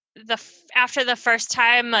like after the first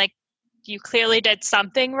time, like, you clearly did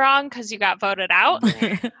something wrong because you got voted out.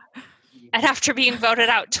 And after being voted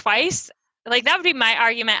out twice, like, that would be my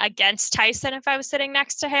argument against Tyson if I was sitting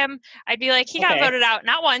next to him. I'd be like, he got Okay. voted out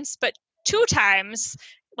not once, but 2 times.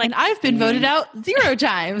 Like, And I've been voted out 0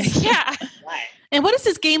 times. yeah. Right. And what is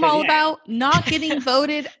this game So, all yeah. about? Not getting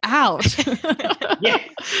voted out. Yeah.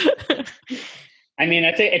 I mean,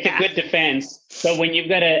 it's a good defense. So when you've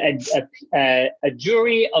got a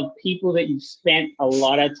jury of people that you've spent a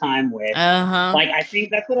lot of time with, Uh-huh. like, I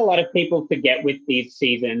think that's what a lot of people forget with these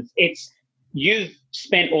seasons. It's you've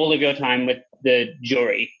spent all of your time with the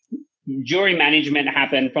jury. Jury management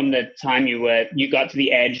happened from the time you got to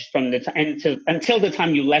the edge, from the until the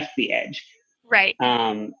time you left the edge. Right.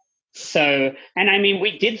 So, and I mean,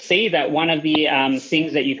 we did see that one of the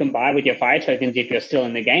things that you can buy with your fire tokens if you're still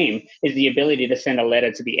in the game is the ability to send a letter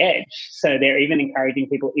to the edge. So they're even encouraging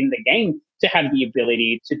people in the game to have the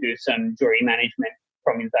ability to do some jury management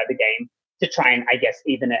from inside the game to try and, I guess,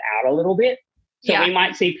 even it out a little bit. So Yeah. we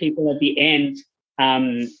might see people at the end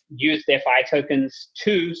use their fire tokens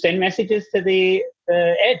to send messages to the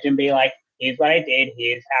edge and be like, here's what I did,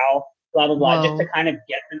 here's how, blah, blah, blah, just Whoa. to kind of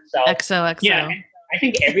get themselves. XOXO. Yeah, and I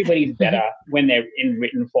think everybody's better when they're in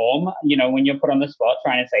written form. You know, when you're put on the spot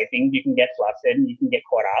trying to say things, you can get flustered and you can get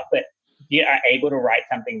caught up, but if you are able to write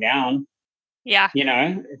something down, Yeah. you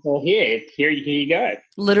know, it's all here. It's here you go.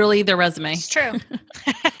 Literally their resume. It's true.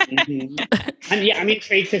 Mhm. And yeah, I'm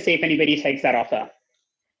intrigued to see if anybody takes that offer.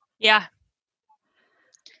 Yeah.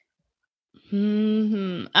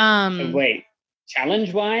 Mm-hmm. So wait,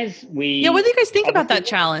 challenge-wise, Yeah, what do you guys think about that obviously-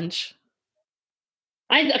 challenge?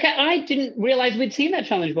 I didn't realize we'd seen that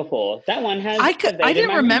challenge before. That one has. I evaded didn't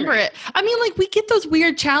my remember memory. it. I mean, like, we get those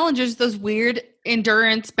weird challenges, those weird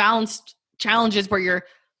endurance balanced challenges where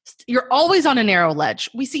you're always on a narrow ledge.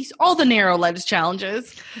 We see all the narrow ledge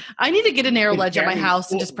challenges. I need to get a narrow ledge at my Very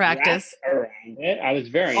house and just cool wrap practice. around it. I was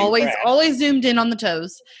very Always impressed. zoomed in on the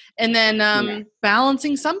toes. And then Yeah.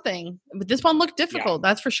 balancing something. But this one looked difficult,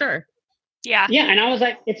 that's for sure. Yeah. Yeah, and I was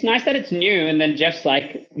like, it's nice that it's new. And then Jeff's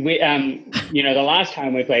like, we, you know, the last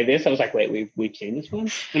time we played this, I was like, wait, we've seen this one,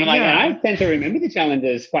 and I'm like, Yeah. and I tend to remember the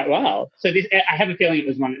challenges quite well. So this, I have a feeling it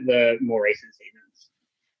was one of the more recent seasons.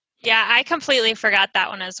 Yeah. I completely forgot that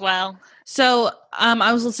one as well. So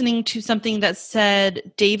I was listening to something that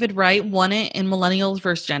said David Wright won it in Millennials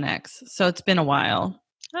versus Gen X. So it's been a while.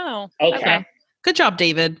 Oh. Okay. Good job,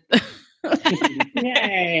 David.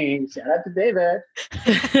 Yay! Shout out to David.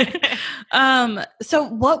 So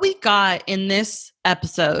what we got in this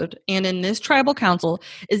episode and in this tribal council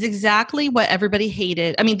is exactly what everybody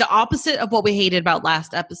hated. I mean, the opposite of what we hated about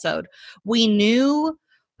last episode. We knew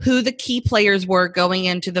who the key players were going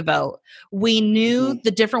into the vote. We knew the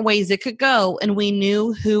different ways it could go, and we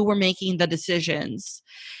knew who were making the decisions.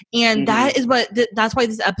 And that is that's why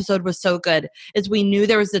this episode was so good, is we knew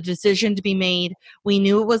there was a decision to be made. We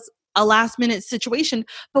knew it was a last minute situation,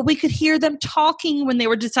 but we could hear them talking when they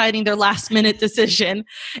were deciding their last minute decision.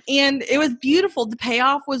 And it was beautiful. The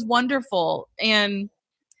payoff was wonderful. And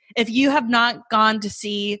if you have not gone to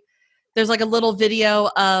see, there's like a little video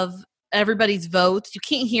of everybody's votes. You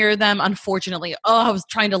can't hear them, unfortunately. Oh, I was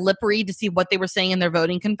trying to lip read to see what they were saying in their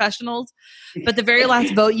voting confessionals. But the very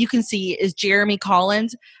last vote you can see is Jeremy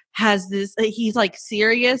Collins has this, he's like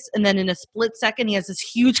serious, and then in a split second he has this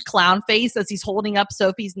huge clown face as he's holding up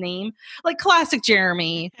Sophie's name, like classic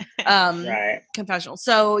Jeremy Right. confessional.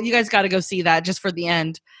 So you guys got to go see that just for the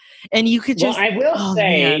end. And you could just, Well, I will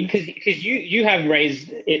say, man. because you have raised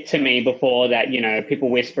it to me before that, you know, people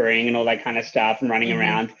whispering and all that kind of stuff and running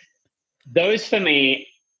around. Those for me,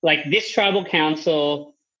 like this tribal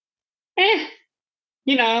council,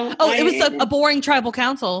 you know. it was a boring tribal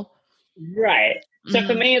council. Right. So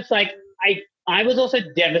for me, it's like, I was also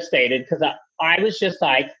devastated because I was just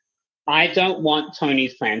like, I don't want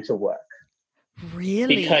Tony's plan to work.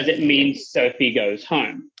 Really? Because it means Sophie goes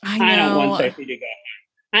home. I don't want know. Sophie to go home.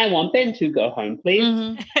 I want Ben to go home, please.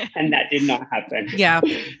 Mhm. And that did not happen. Yeah.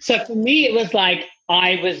 So for me, it was like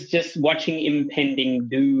I was just watching impending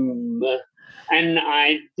doom. And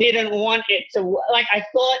I didn't want it to, like, I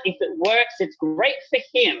thought if it works, it's great for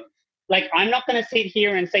him. Like, I'm not going to sit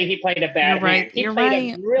here and say he played a bad You're right. hand. He You're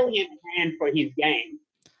played right. a brilliant hand for his game.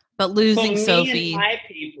 But losing For me Sophie. and my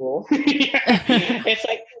people, it's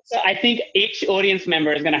like, so I think each audience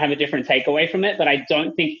member is going to have a different takeaway from it, but I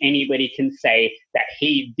don't think anybody can say that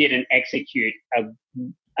he didn't execute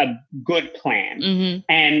a good plan. Mhm.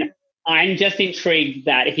 And I'm just intrigued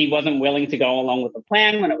that he wasn't willing to go along with the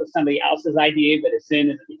plan when it was somebody else's idea, but as soon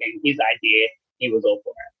as it became his idea, he was all for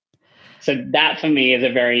it. So that for me is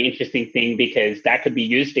a very interesting thing because that could be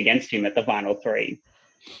used against him at the final three.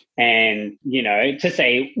 And, you know, to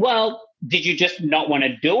say, well, did you just not want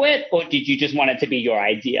to do it or did you just want it to be your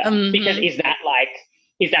idea? Mm-hmm. Because is that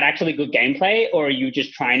actually good gameplay or are you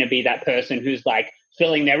just trying to be that person who's like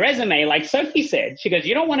filling their resume? Like Sophie said, she goes,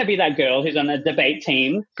 you don't want to be that girl who's on a debate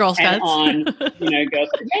team. Girl Scouts. And on, you know, Girl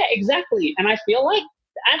Scouts. Yeah, exactly. And I feel like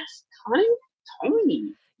that's kind of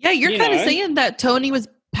Tony. Yeah, you're kind of saying that Tony was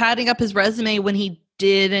padding up his resume when he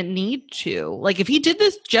didn't need to. Like if he did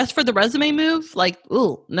this just for the resume move, like,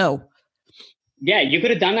 ooh, no. Yeah, you could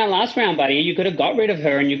have done that last round, buddy. You could have got rid of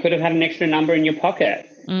her and you could have had an extra number in your pocket.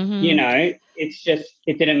 Mm-hmm. You know, it's just,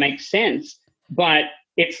 it didn't make sense. But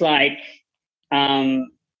it's like, I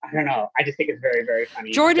don't know. I just think it's very, very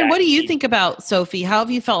funny. Jordan, what do you think about Sophie? How have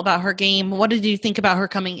you felt about her game? What did you think about her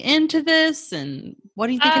coming into this? And what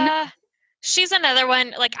do you think? She's another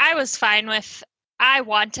one. Like I was fine with, I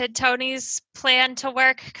wanted Tony's plan to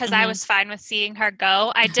work because I was fine with seeing her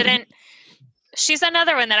go. I didn't. She's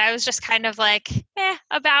another one that I was just kind of like,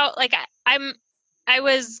 about. Like I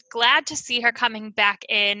was glad to see her coming back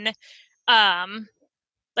in,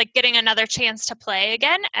 like getting another chance to play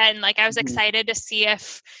again. And like I was excited to see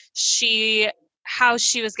how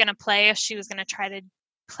she was going to play, if she was going to try to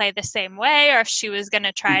play the same way or if she was going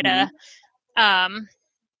to try to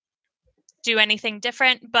do anything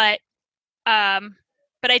different. But I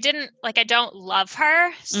didn't like, I don't love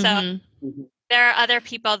her. So there are other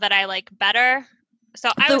people that I like better. So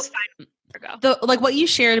I was fine with her go. Like what you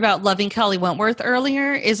shared about loving Kelly Wentworth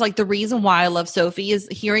earlier is like the reason why I love Sophie is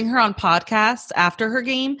hearing her on podcasts after her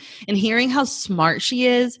game and hearing how smart she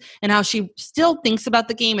is and how she still thinks about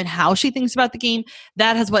the game and how she thinks about the game.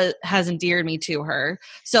 That has what has endeared me to her.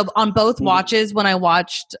 So on both watches, when I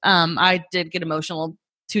watched, I did get emotional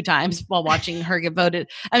 2 times while watching her get voted.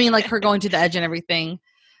 I mean, like her going to the edge and everything.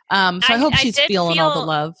 So I hope she's feeling all the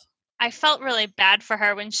love. I felt really bad for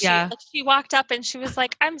her when she walked up and she was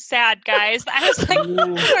like, I'm sad, guys. I was like,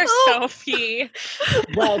 poor Sophie.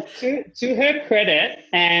 Well, to her credit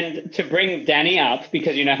and to bring Danny up,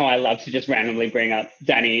 because you know how I love to just randomly bring up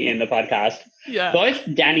Danny in the podcast. Yeah. Both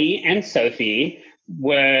Danny and Sophie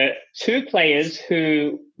were 2 players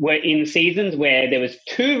who were in seasons where there was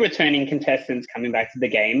 2 returning contestants coming back to the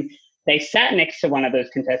game. They sat next to one of those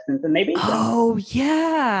contestants and they beat them. Oh,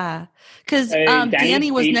 yeah. Because Danny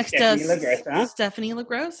was next to Stephanie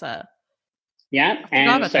LaGrossa. Yeah,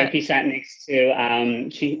 and Sophie sat next to,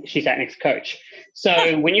 she sat next to Coach.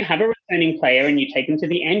 So when you have a returning player and you take them to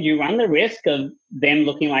the end, you run the risk of them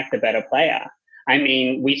looking like the better player. I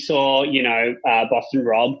mean, we saw, Boston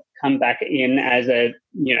Rob come back in as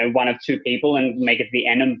one of 2 people and make it to the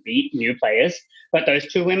end and beat new players. But those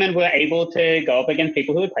 2 women were able to go up against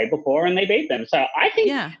people who had played before and they beat them. So I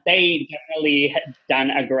think they definitely had done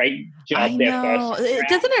a great job there first.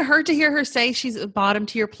 Doesn't it hurt to hear her say she's a bottom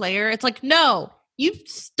tier player? It's like, no, you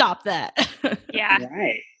stop that. Yeah.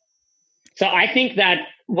 Right. So I think that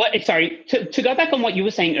to go back on what you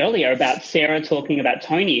were saying earlier about Sarah talking about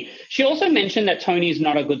Tony, she also mentioned that Tony's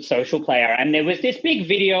not a good social player. And there was this big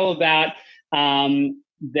video about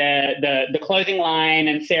the clothing line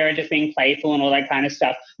and Sarah just being playful and all that kind of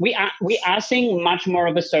stuff. We are seeing much more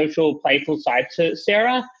of a social, playful side to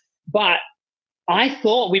Sarah, but I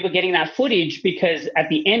thought we were getting that footage because at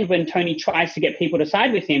the end when Tony tries to get people to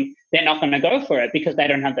side with him, they're not going to go for it because they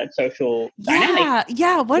don't have that social dynamic.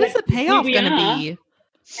 Yeah. What is the payoff going to be?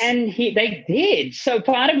 And they did. So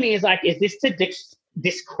part of me is like, is this to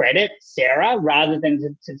discredit Sarah rather than to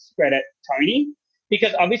discredit Tony?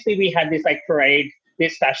 Because obviously we had this like parade,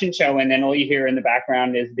 this fashion show, and then all you hear in the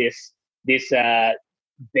background is this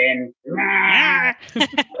Ben.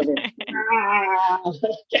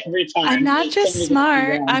 Every time. I'm not just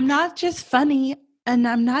smart. I'm not just funny. And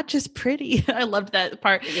I'm not just pretty. I loved that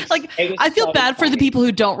part. I feel bad for the people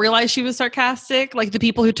who don't realize she was sarcastic. Like the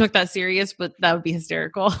people who took that serious, but that would be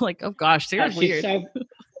hysterical. Like, oh gosh, Sarah's weird.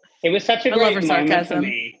 It was such a great moment for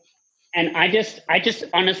me. And I just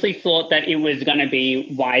honestly thought that it was going to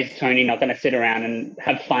be, why is Tony not going to sit around and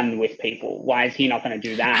have fun with people? Why is he not going to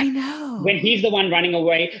do that? I know. When he's the one running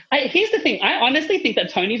away. Here's the thing. I honestly think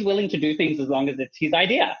that Tony's willing to do things as long as it's his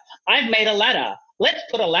idea. I've made a ladder. Let's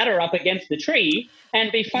put a ladder up against the tree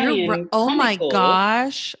and be funny. Oh my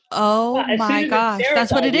gosh. Oh my gosh.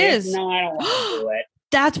 That's what it is. No, I don't want to do it.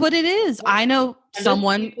 That's what it is. I know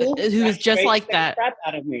someone who's just like that. Crap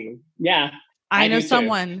out of me. Yeah. I know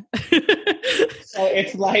someone. So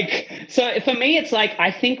it's like, so for me, it's like,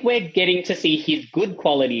 I think we're getting to see his good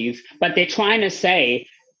qualities, but they're trying to say,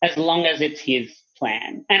 as long as it's his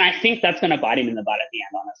plan. And I think that's going to bite him in the butt at the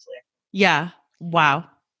end, honestly. Yeah. Wow.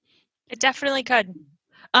 It definitely could.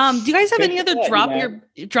 Do you guys have Good any other thought,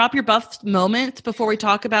 drop your buff moments before we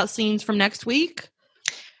talk about scenes from next week?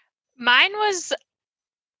 Mine was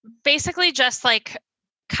basically just like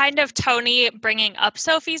kind of Tony bringing up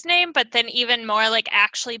Sophie's name, but then even more like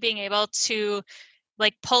actually being able to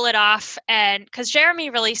like pull it off. And because Jeremy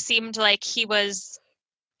really seemed like he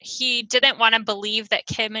didn't want to believe that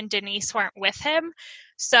Kim and Denise weren't with him.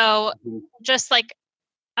 So just like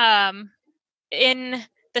in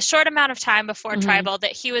the short amount of time before Tribal,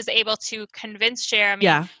 that he was able to convince Jeremy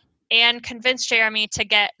and convince Jeremy to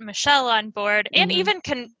get Michelle on board and even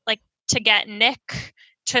to get Nick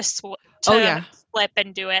to flip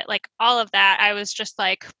and do it. Like all of that, I was just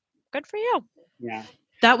like, good for you. Yeah.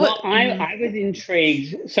 Mm-hmm. I was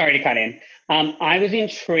intrigued. Sorry to cut in. I was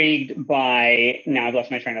intrigued by. Now I've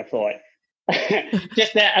lost my train of thought.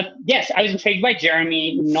 Just that. Yes, I was intrigued by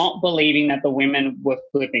Jeremy not believing that the women were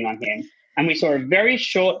flipping on him, and we saw a very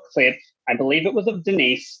short clip. I believe it was of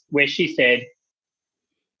Denise, where she said,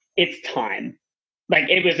 "It's time." Like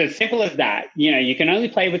it was as simple as that. You know, you can only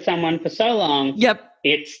play with someone for so long. Yep.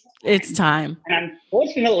 It's time. And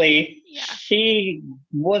unfortunately, she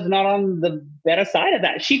was not on the better side of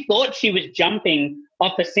that. She thought she was jumping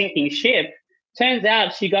off a sinking ship. Turns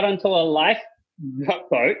out she got onto a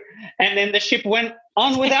lifeboat, and then the ship went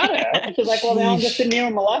on without her. And she's like, well, now I'm just sitting here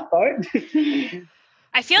on my lifeboat.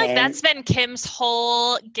 I feel like that's been Kim's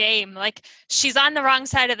whole game. Like she's on the wrong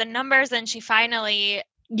side of the numbers, and she finally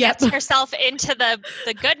gets herself into the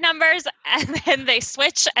good numbers, and then they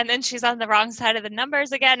switch, and then she's on the wrong side of the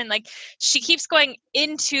numbers again, and like she keeps going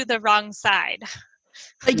into the wrong side.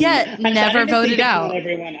 But yet never voted out. Not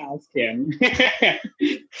everyone else, Kim.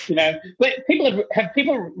 You know, but have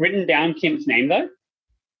people written down Kim's name though?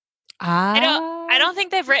 I don't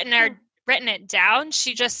think they've written it down.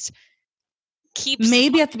 She just keeps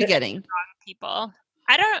maybe at the beginning. Wrong people.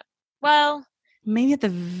 I don't. Well, maybe at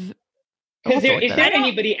the. Because is there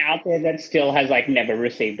anybody out there that still has like never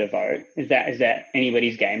received a vote? Is that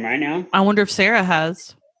anybody's game right now? I wonder if Sarah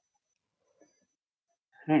has.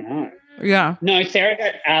 I don't know. Yeah. No, Sarah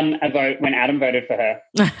got a vote when Adam voted for her.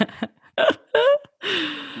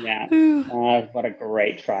 Yeah. What a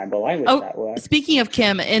great Tribal. I wish that worked. Speaking of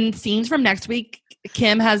Kim, in scenes from next week,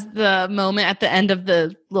 Kim has the moment at the end of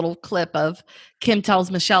the little clip of Kim tells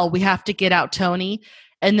Michelle, we have to get out Tony.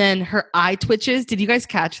 And then her eye twitches. Did you guys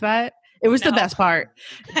catch that? It was the best part.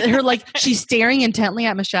 Her she's staring intently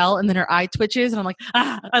at Michelle, and then her eye twitches, and I'm like,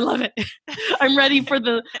 I love it. I'm ready for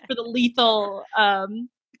the lethal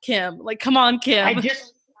Kim. Like, come on, Kim.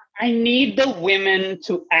 I need the women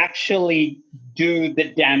to actually do the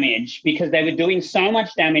damage, because they were doing so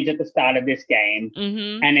much damage at the start of this game,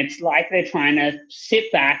 and it's like they're trying to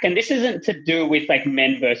sit back. And this isn't to do with like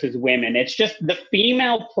men versus women. It's just the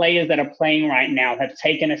female players that are playing right now have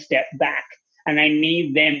taken a step back. And I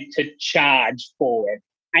need them to charge forward.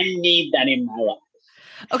 I need that in my life.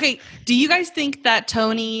 Okay. Do you guys think that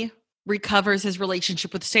Tony recovers his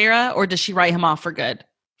relationship with Sarah, or does she write him off for good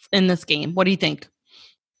in this game? What do you think?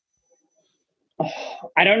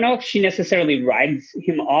 I don't know if she necessarily writes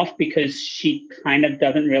him off, because she kind of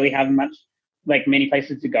doesn't really have many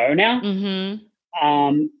places to go now.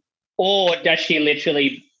 Or does she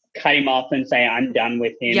literally cut him off and say, I'm done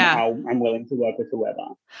with him. Yeah. I'm willing to work with whoever.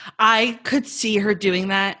 I could see her doing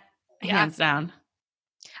that, hands down.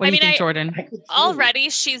 What do you think, Jordan? Already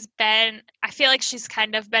I feel like she's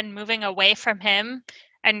kind of been moving away from him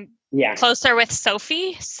and closer with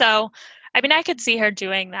Sophie. So, I mean, I could see her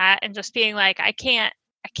doing that and just being like, I can't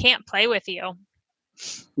play with you.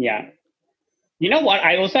 Yeah. You know what?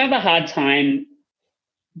 I also have a hard time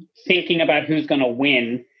thinking about who's going to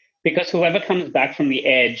win, because whoever comes back from the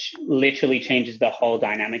edge literally changes the whole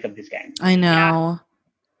dynamic of this game. I know. Yeah.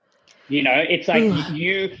 You know, it's like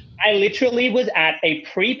I literally was at a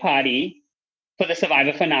pre-party for the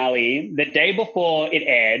Survivor finale the day before it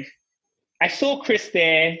aired. I saw Chris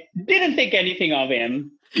there, didn't think anything of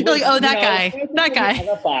him. You're like, that guy.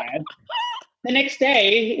 The next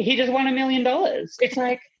day, he just won $1 million. It's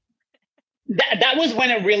like, that was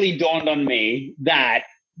when it really dawned on me that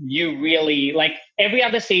you really, like, every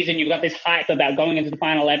other season you've got this hype about going into the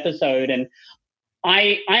final episode, and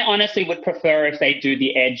I honestly would prefer if they do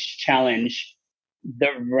the Edge challenge the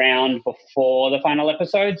round before the final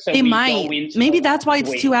episode. So they might. Maybe that's why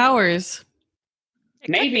it's 2 hours.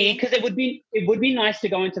 Maybe, because it would be nice to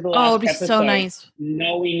go into the last it'd be episode so nice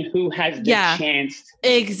knowing who has the chance.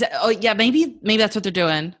 Maybe that's what they're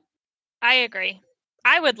doing. I agree.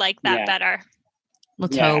 I would like that better.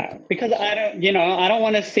 Let's hope. Because I don't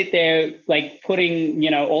want to sit there like putting,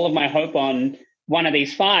 all of my hope on one of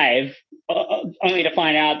these 5 only to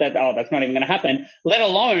find out that, that's not even going to happen, let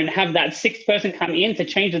alone have that 6th person come in to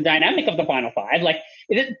change the dynamic of the final 5. Like,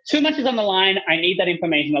 too much is on the line. I need that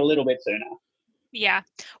information a little bit sooner. Yeah.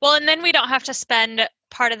 Well, and then we don't have to spend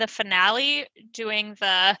part of the finale doing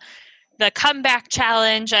the comeback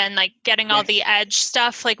challenge and like getting all the edge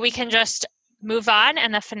stuff. Like, we can just move on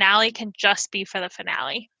and the finale can just be for the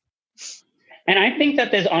finale. And I think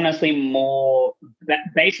that there's honestly more that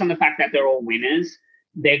based on the fact that they're all winners,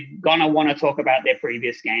 they're going to want to talk about their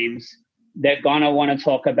previous games. They're going to want to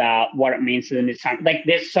talk about what it means to them this time. Like,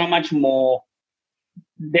 there's so much more,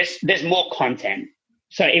 there's more content.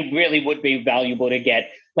 So it really would be valuable to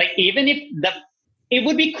get, like, even if it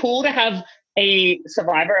would be cool to have a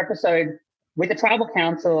Survivor episode with the Tribal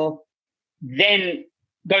Council, then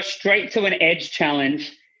go straight to an Edge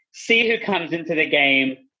challenge, see who comes into the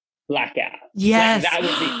game, blackout. Yes. Like, that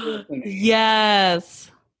would be cool for me.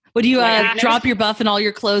 Yes. Would you drop your buff and all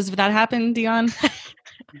your clothes if that happened, Dion?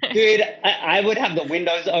 Dude, I would have the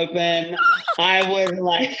windows open. I would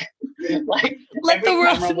like let every the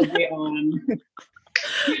world camera would be on.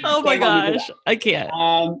 Oh my gosh. I can't.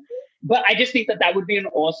 But I just think that would be an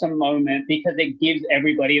awesome moment because it gives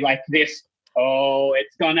everybody like this,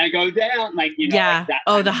 it's gonna go down. Like, like that.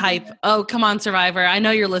 Oh, the hype. Oh, come on, Survivor. I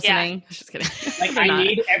know you're listening. Yeah. Just kidding. Like, I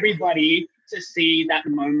need everybody to see that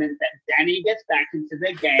moment that Danny gets back into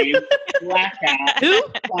the game, blackout, Who?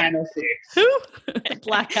 final 6. Who?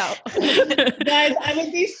 Blackout. Guys, I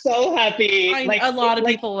would be so happy. A lot of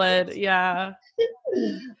people would. Yeah.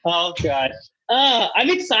 Oh gosh. I'm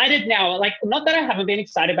excited now. Like, not that I haven't been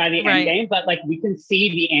excited by the end game, but like we can see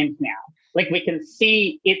the end now. Like, we can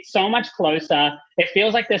see it so much closer. It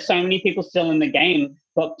feels like there's so many people still in the game,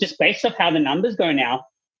 but just based off how the numbers go now,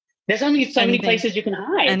 there's only so many places you can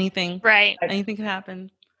hide. Anything. Right. Anything can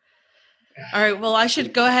happen. All right. Well, I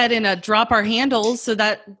should go ahead and drop our handles so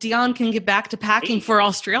that Dion can get back to packing for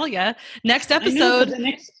Australia. Next episode,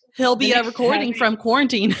 he'll be recording from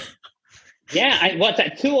quarantine. Yeah. What's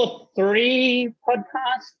that? 2 or 3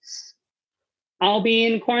 podcasts? I'll be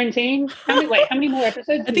in quarantine. How many more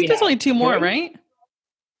episodes? I think there's only 2 more, right?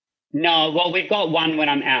 No. Well, we've got 1 when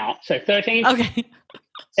I'm out. So 13. Okay.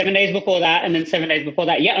 7 days before that, and then 7 days before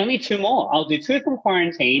that. Yeah, only 2 more. I'll do 2 from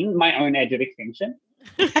quarantine, my own Edge of Extinction,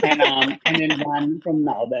 and then 1 from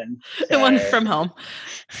Melbourne. The one from home.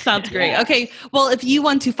 Sounds great. Yeah. Okay. Well, if you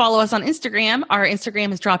want to follow us on Instagram, our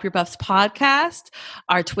Instagram is Drop Your Buffs Podcast.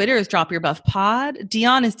 Our Twitter is Drop Your Buff Pod.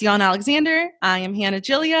 Dion is Dion Alexander. I am Hannah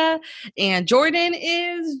Gillia, and Jordan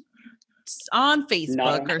is on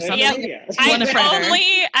Facebook or something. Yep.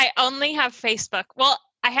 I only have Facebook. Well,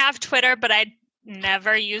 I have Twitter, but I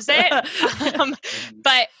never use it.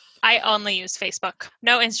 But I only use Facebook.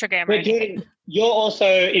 No Instagram or anything. You're also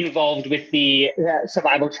involved with the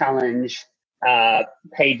Survival Challenge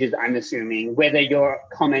pages, I'm assuming, whether you're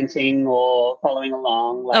commenting or following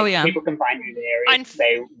along. Like, people can find you there if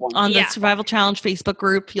they want on the Survival Challenge Facebook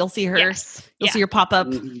group. You'll see her. Yes. You'll see her pop up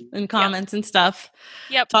in comments and stuff.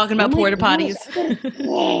 Yep. Talking about porta potties.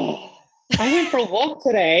 I went for a walk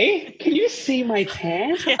today. Can you see my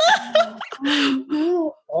tan? For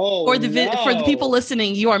the people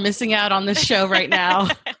listening, you are missing out on this show right now.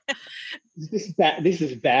 This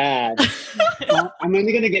is bad. I'm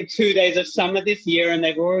only going to get 2 days of summer this year, and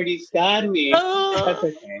they've already scarred me. That's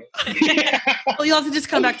okay. Well, you'll have to just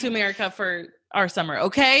come back to America for our summer,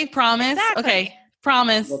 okay? Promise? Exactly. Okay.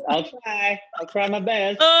 Promise. Look, I'll try my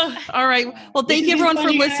best. All right. Well, thank you everyone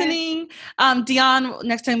for listening. Dion,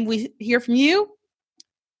 next time we hear from you,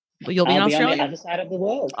 you'll be in Australia. On the other side of the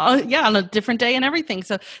world. Oh, yeah, on a different day and everything.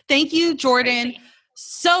 So thank you, Jordan,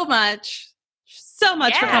 so much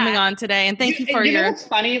for coming on today. And thank you for your what's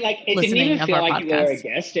funny? Like, it didn't even feel like you were a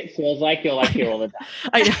guest. It feels like you're like here all the time.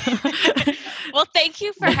 I know. Well, thank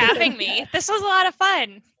you for having me. This was a lot of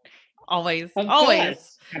fun. Always.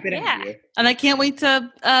 Happy to have you. And I can't wait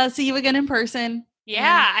to see you again in person.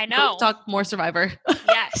 Yeah, I know. Talk more Survivor.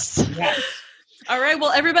 Yes. All right.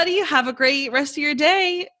 Well, everybody, have a great rest of your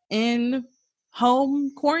day in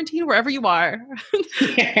home quarantine, wherever you are.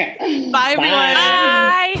 Bye, everyone.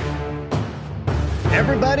 Bye.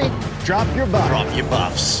 Everybody, drop your buffs. Drop your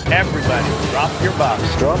buffs. Everybody, drop your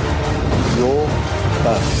buffs. Drop your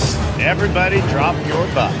buffs. Everybody, drop your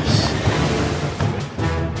buffs.